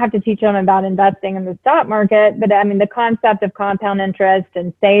 You don't have to teach them about investing in the stock market, but the concept of compound interest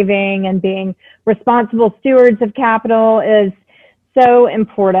and saving and being responsible stewards of capital is so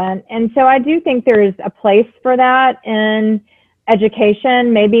important. And so I do think there's a place for that in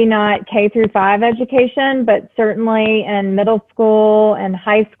education, maybe not K through 5 education, but certainly in middle school and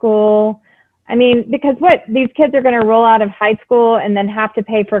high school. Because these kids are going to roll out of high school and then have to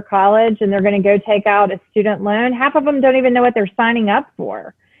pay for college, and they're going to go take out a student loan. Half of them don't even know what they're signing up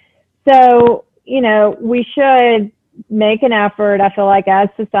for. So, we should make an effort, I feel like, as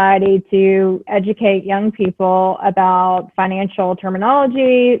society to educate young people about financial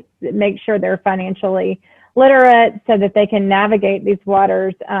terminology, make sure they're financially literate so that they can navigate these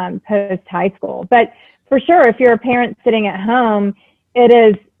waters post high school. But for sure, if you're a parent sitting at home, it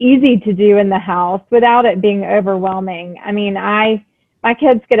is easy to do in the house without it being overwhelming. My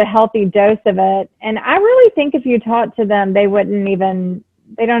kids get a healthy dose of it. And I really think if you taught to them, they wouldn't even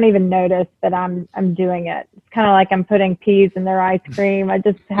they don't even notice that I'm doing it. It's kind of like I'm putting peas in their ice cream. I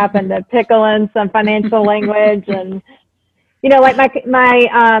just happen to pickle in some financial language, and like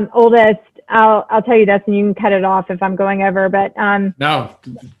my oldest. I'll tell you this, and you can cut it off if I'm going over. But no,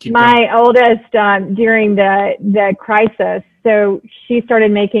 my oldest during the crisis, so she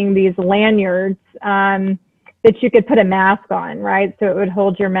started making these lanyards that you could put a mask on, right? So it would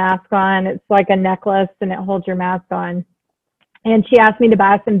hold your mask on. It's like a necklace, and it holds your mask on. And she asked me to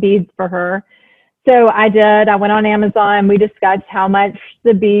buy some beads for her. So I did. I went on Amazon. We discussed how much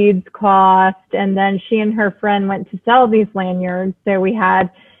the beads cost. And then she and her friend went to sell these lanyards. So we had,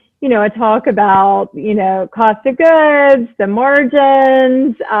 a talk about, cost of goods, the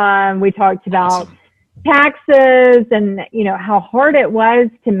margins. We talked about taxes and, how hard it was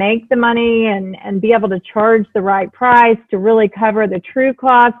to make the money and be able to charge the right price to really cover the true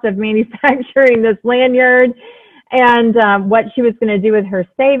cost of manufacturing this lanyard. And what she was going to do with her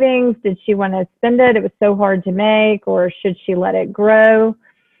savings. Did she want to spend it? It was so hard to make, or should she let it grow?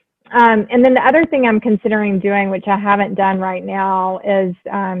 And then the other thing I'm considering doing, which I haven't done right now, is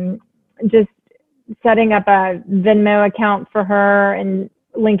just setting up a Venmo account for her and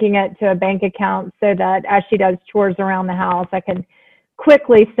linking it to a bank account so that as she does chores around the house, I can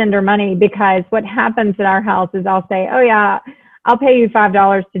quickly send her money. Because what happens at our house is I'll say, oh yeah, I'll pay you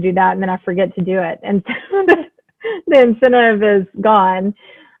 $5 to do that. And then I forget to do it. And so the incentive is gone.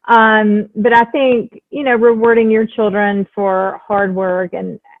 But I think, rewarding your children for hard work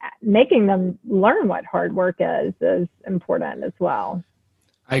and making them learn what hard work is important as well.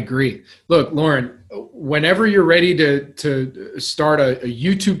 I agree. Look, Lauren, whenever you're ready to start a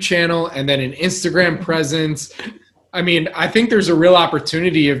YouTube channel and then an Instagram presence, I think there's a real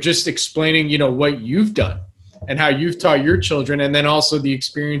opportunity of just explaining, what you've done and how you've taught your children, and then also the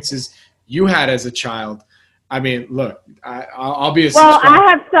experiences you had as a child. Look, I'll be a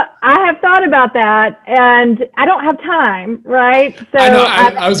subscriber. I have thought about that, and I don't have time, right? So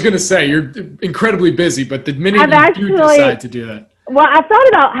I was going to say you're incredibly busy, but the minute you do decide to do that. Well, I've thought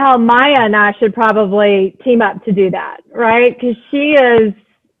about how Maya and I should probably team up to do that, right? Because she is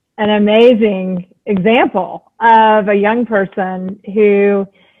an amazing example of a young person who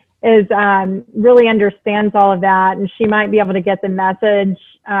is really understands all of that, and she might be able to get the message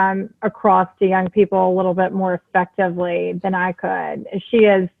across to young people a little bit more effectively than I could. She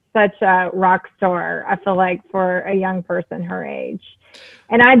is such a rock star, I feel like, for a young person her age.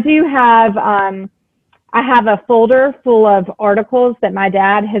 And I do have, I have a folder full of articles that my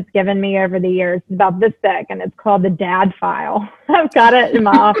dad has given me over the years. It's about this thick, and it's called the Dad File. I've got it in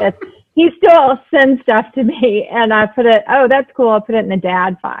my office. He still sends stuff to me, and I put it, oh, that's cool, I'll put it in the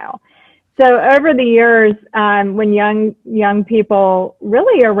Dad File. So over the years, when young people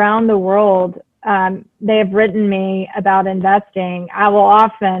really around the world, they have written me about investing, I will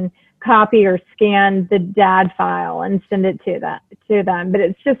often copy or scan the Dad File and send it to them. But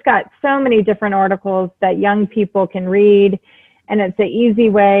it's just got so many different articles that young people can read, and it's an easy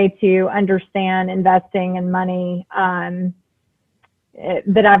way to understand investing and money.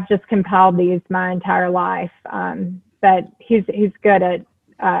 That I've just compiled these my entire life. But he's good at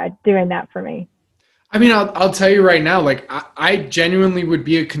doing that for me. I'll tell you right now, like I genuinely would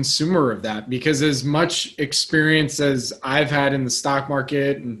be a consumer of that, because as much experience as I've had in the stock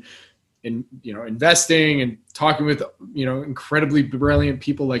market and investing and talking with, incredibly brilliant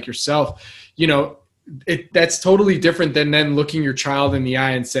people like yourself, that's totally different than then looking your child in the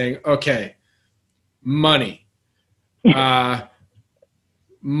eye and saying, okay, money,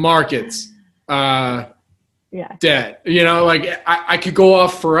 markets, debt, I could go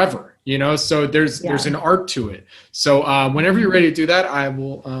off forever, so there's an art to it. So whenever you're ready to do that, I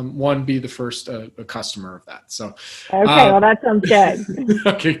will be the first a customer of that. So okay, well, that sounds good.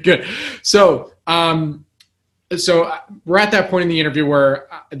 Okay, good. So we're at that point in the interview where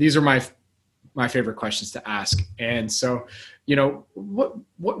these are my favorite questions to ask. And so,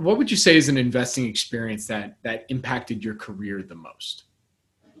 what would you say is an investing experience that impacted your career the most?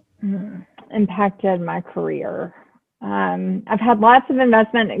 Impacted my career. I've had lots of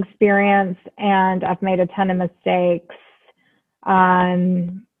investment experience, and I've made a ton of mistakes that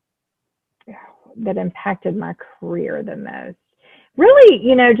impacted my career the most.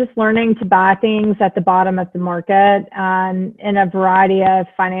 Really, just learning to buy things at the bottom of the market in a variety of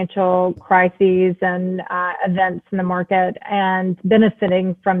financial crises and events in the market, and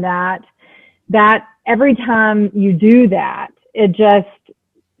benefiting from that. That every time you do that, it just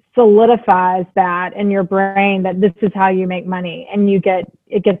solidifies that in your brain that this is how you make money, and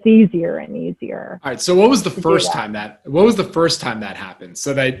it gets easier and easier. All right. So what was the first time that happened?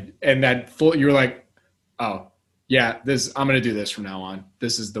 So you were like, oh, Yeah, I'm going to do this from now on.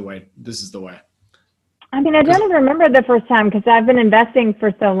 This is the way. This is the way. I mean, I don't even remember the first time because I've been investing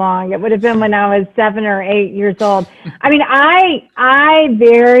for so long. It would have been when I was 7 or 8 years old. I mean, I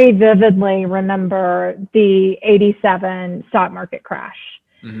very vividly remember the 87 stock market crash.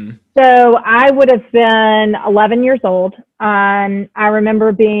 Mm-hmm. So I would have been 11 years old. I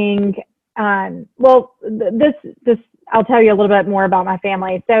remember being, this, I'll tell you a little bit more about my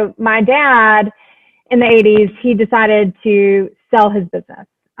family. So my dad in the 80s, he decided to sell his business.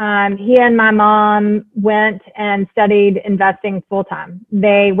 He and my mom went and studied investing full time.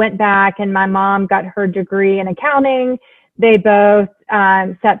 They went back and my mom got her degree in accounting. They both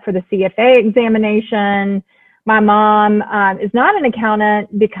set for the CFA examination. My mom is not an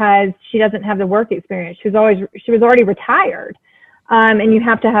accountant because she doesn't have the work experience. She was already retired. And you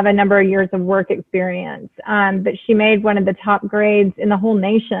have to have a number of years of work experience. But she made one of the top grades in the whole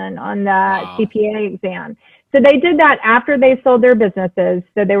nation on the CPA exam. So they did that after they sold their businesses.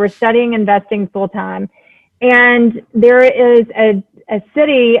 So they were studying investing full time. And there is a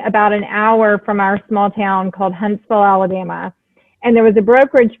city about an hour from our small town called Huntsville, Alabama. And there was a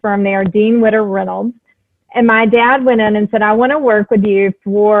brokerage firm there, Dean Witter Reynolds. And my dad went in and said, I want to work with you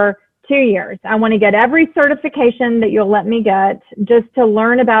for 2 years. I want to get every certification that you'll let me get just to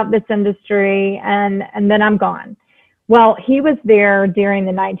learn about this industry. And then I'm gone. Well, he was there during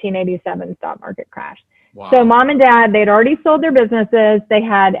the 1987 stock market crash. Wow. So mom and dad, they'd already sold their businesses. They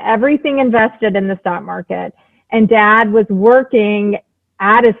had everything invested in the stock market. And dad was working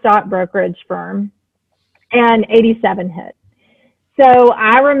at a stock brokerage firm and 87 hit. So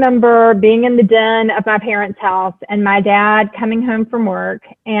I remember being in the den of my parents' house and my dad coming home from work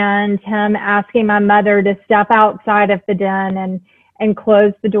and him asking my mother to step outside of the den and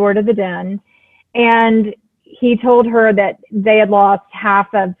close the door to the den. And he told her that they had lost half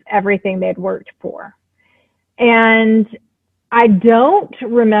of everything they'd worked for. And I don't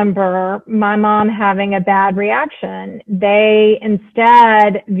remember my mom having a bad reaction. They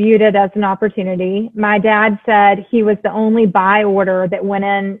instead viewed it as an opportunity. My dad said he was the only buy order that went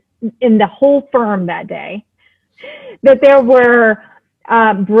in the whole firm that day. That there were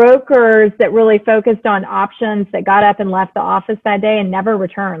brokers that really focused on options that got up and left the office that day and never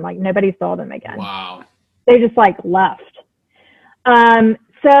returned. Like nobody saw them again. Wow. They just like left.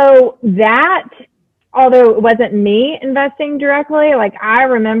 So that, although it wasn't me investing directly, like I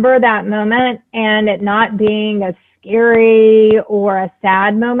remember that moment and it not being a scary or a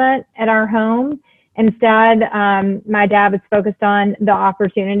sad moment at our home. Instead, my dad was focused on the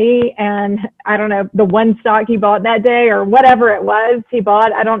opportunity and I don't know, the one stock he bought that day or whatever it was he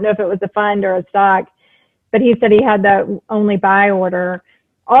bought. I don't know if it was a fund or a stock, but he said he had the only buy order.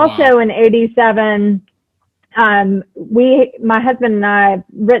 Also in 87, my husband and I have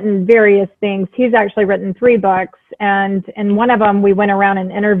written various things. He's actually written 3 books, and in one of them, we went around and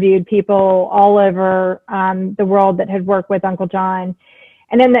interviewed people all over the world that had worked with Uncle John.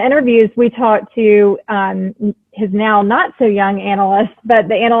 And in the interviews, we talked to his now not so young analysts, but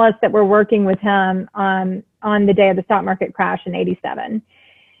the analysts that were working with him on the day of the stock market crash in 87.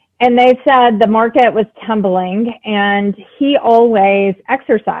 And they said the market was tumbling and he always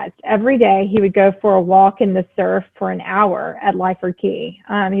exercised. Every day he would go for a walk in the surf for an hour at Lyford Key.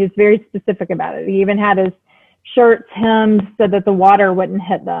 He was very specific about it. He even had his shirts hemmed so that the water wouldn't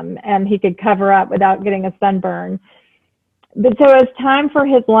hit them and he could cover up without getting a sunburn. But so it was time for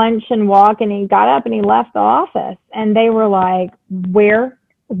his lunch and walk and he got up and he left the office and they were like,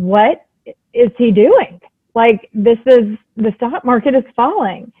 what is he doing? Like the stock market is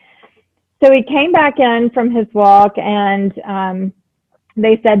falling. So he came back in from his walk and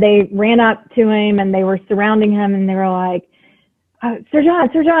they said they ran up to him and they were surrounding him and they were like, Sir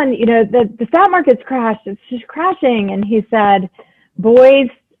John, you know, the stock market's crashed. It's just crashing. And he said, boys,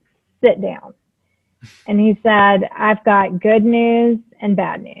 sit down. And he said, I've got good news and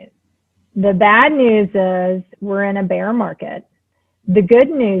bad news. The bad news is we're in a bear market. The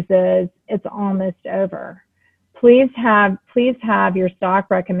good news is it's almost over. Please have your stock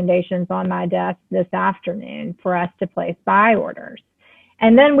recommendations on my desk this afternoon for us to place buy orders.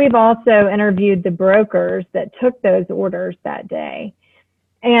 And then we've also interviewed the brokers that took those orders that day.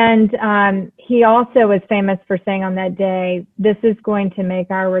 And he also was famous for saying on that day, this is going to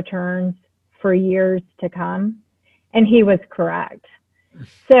make our returns for years to come. And he was correct.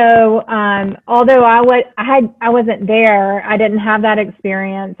 So although I wasn't there, I didn't have that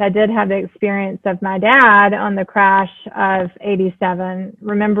experience. I did have the experience of my dad on the crash of 87,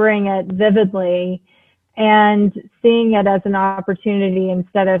 remembering it vividly and seeing it as an opportunity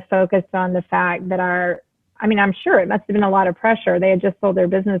instead of focused on the fact that I'm sure it must have been a lot of pressure. They had just sold their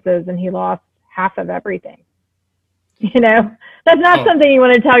businesses and he lost half of everything. That's not something you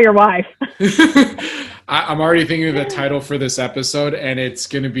want to tell your wife. I'm already thinking of the title for this episode, and it's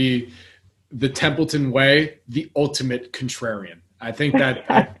going to be The Templeton Way, the ultimate contrarian. I think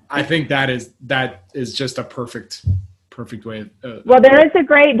that is just a perfect way. Well, there is a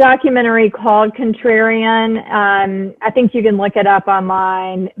great documentary called Contrarian. I think you can look it up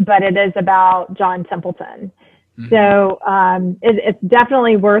online, but it is about John Templeton. Mm-hmm. So it's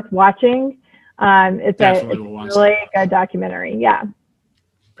definitely worth watching. It's a really good documentary. Yeah.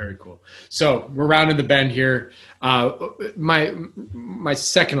 Very cool. So we're rounding the bend here. My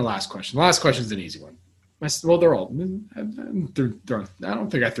second to last question. The last question is an easy one. Well, they're all. I don't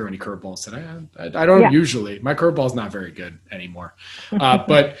think I threw any curveballs today. I don't usually. My curveball is not very good anymore.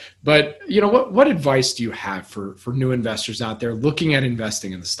 But what advice do you have for new investors out there looking at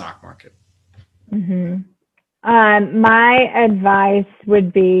investing in the stock market? Mm-hmm. My advice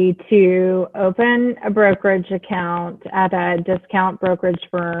would be to open a brokerage account at a discount brokerage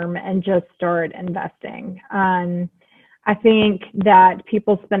firm and just start investing. I think that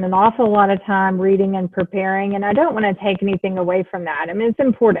people spend an awful lot of time reading and preparing, and I don't want to take anything away from that. I mean, it's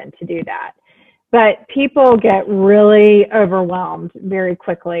important to do that. But people get really overwhelmed very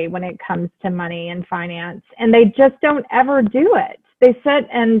quickly when it comes to money and finance, and they just don't ever do it. They sit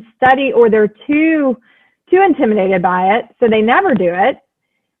and study, or they're too intimidated by it, so they never do it.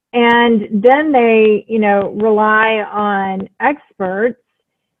 And then they, rely on experts.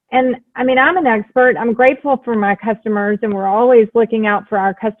 And I mean, I'm an expert. I'm grateful for my customers, and we're always looking out for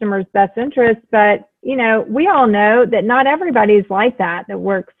our customers' best interests. But, we all know that not everybody's like that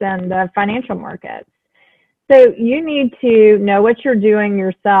works in the financial markets. So you need to know what you're doing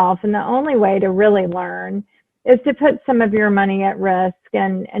yourself. And the only way to really learn is to put some of your money at risk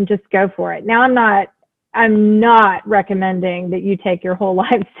and just go for it. Now, I'm not recommending that you take your whole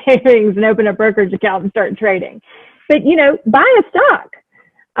life savings and open a brokerage account and start trading. But, buy a stock.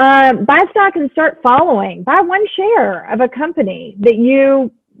 Buy a stock and start following. Buy one share of a company that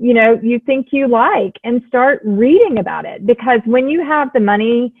you think you like, and start reading about it. Because when you have the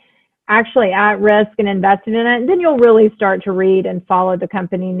money actually at risk and invested in it, then you'll really start to read and follow the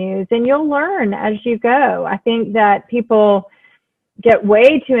company news, and you'll learn as you go. I think that people get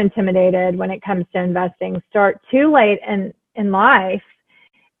way too intimidated when it comes to investing, start too late in life,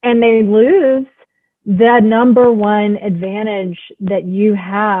 and they lose the number one advantage that you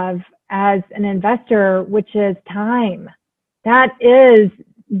have as an investor, which is time. That is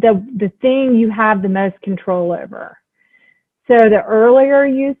the thing you have the most control over. So the earlier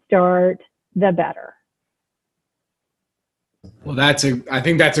you start, the better. Well, I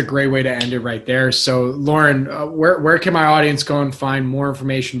think that's a great way to end it right there. So Lauren, where can my audience go and find more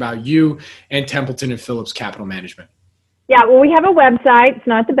information about you and Templeton and Phillips Capital Management? Yeah, well, we have a website. It's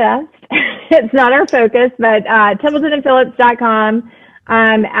not the best. It's not our focus, but TempletonandPhillips.com.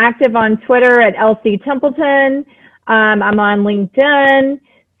 I'm active on Twitter at LC Templeton. I'm on LinkedIn.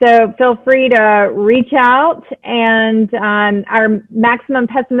 So feel free to reach out. And our maximum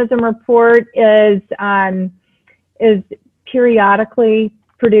pessimism report is periodically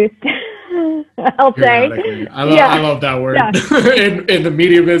produced. I'll say. I love that word. Yeah. in the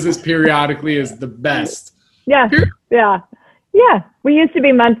media business, periodically is the best. Yeah. We used to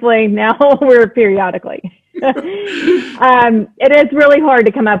be monthly. Now we're periodically. It is really hard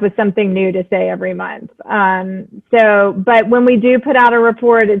to come up with something new to say every month. But when we do put out a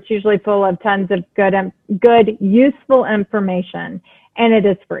report, it's usually full of tons of good, useful information, and it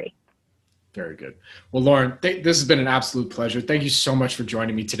is free. Very good. Well, Lauren, this has been an absolute pleasure. Thank you so much for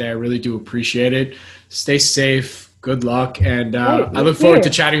joining me today. I really do appreciate it. Stay safe. Good luck. And I look forward to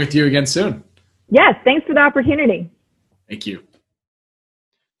chatting with you again soon. Yes. Thanks for the opportunity. Thank you.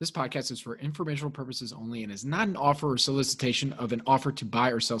 This podcast is for informational purposes only and is not an offer or solicitation of an offer to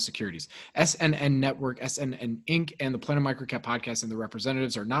buy or sell securities. SNN Network, SNN Inc., and the Planet Microcap Podcast and the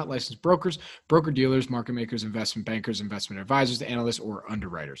representatives are not licensed brokers, broker-dealers, market makers, investment bankers, investment advisors, analysts, or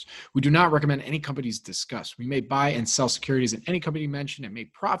underwriters. We do not recommend any companies discussed. We may buy and sell securities in any company mentioned and may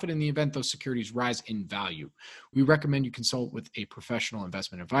profit in the event those securities rise in value. We recommend you consult with a professional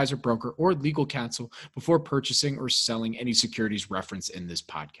investment advisor, broker, or legal counsel before purchasing or selling any securities referenced in this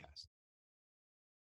podcast.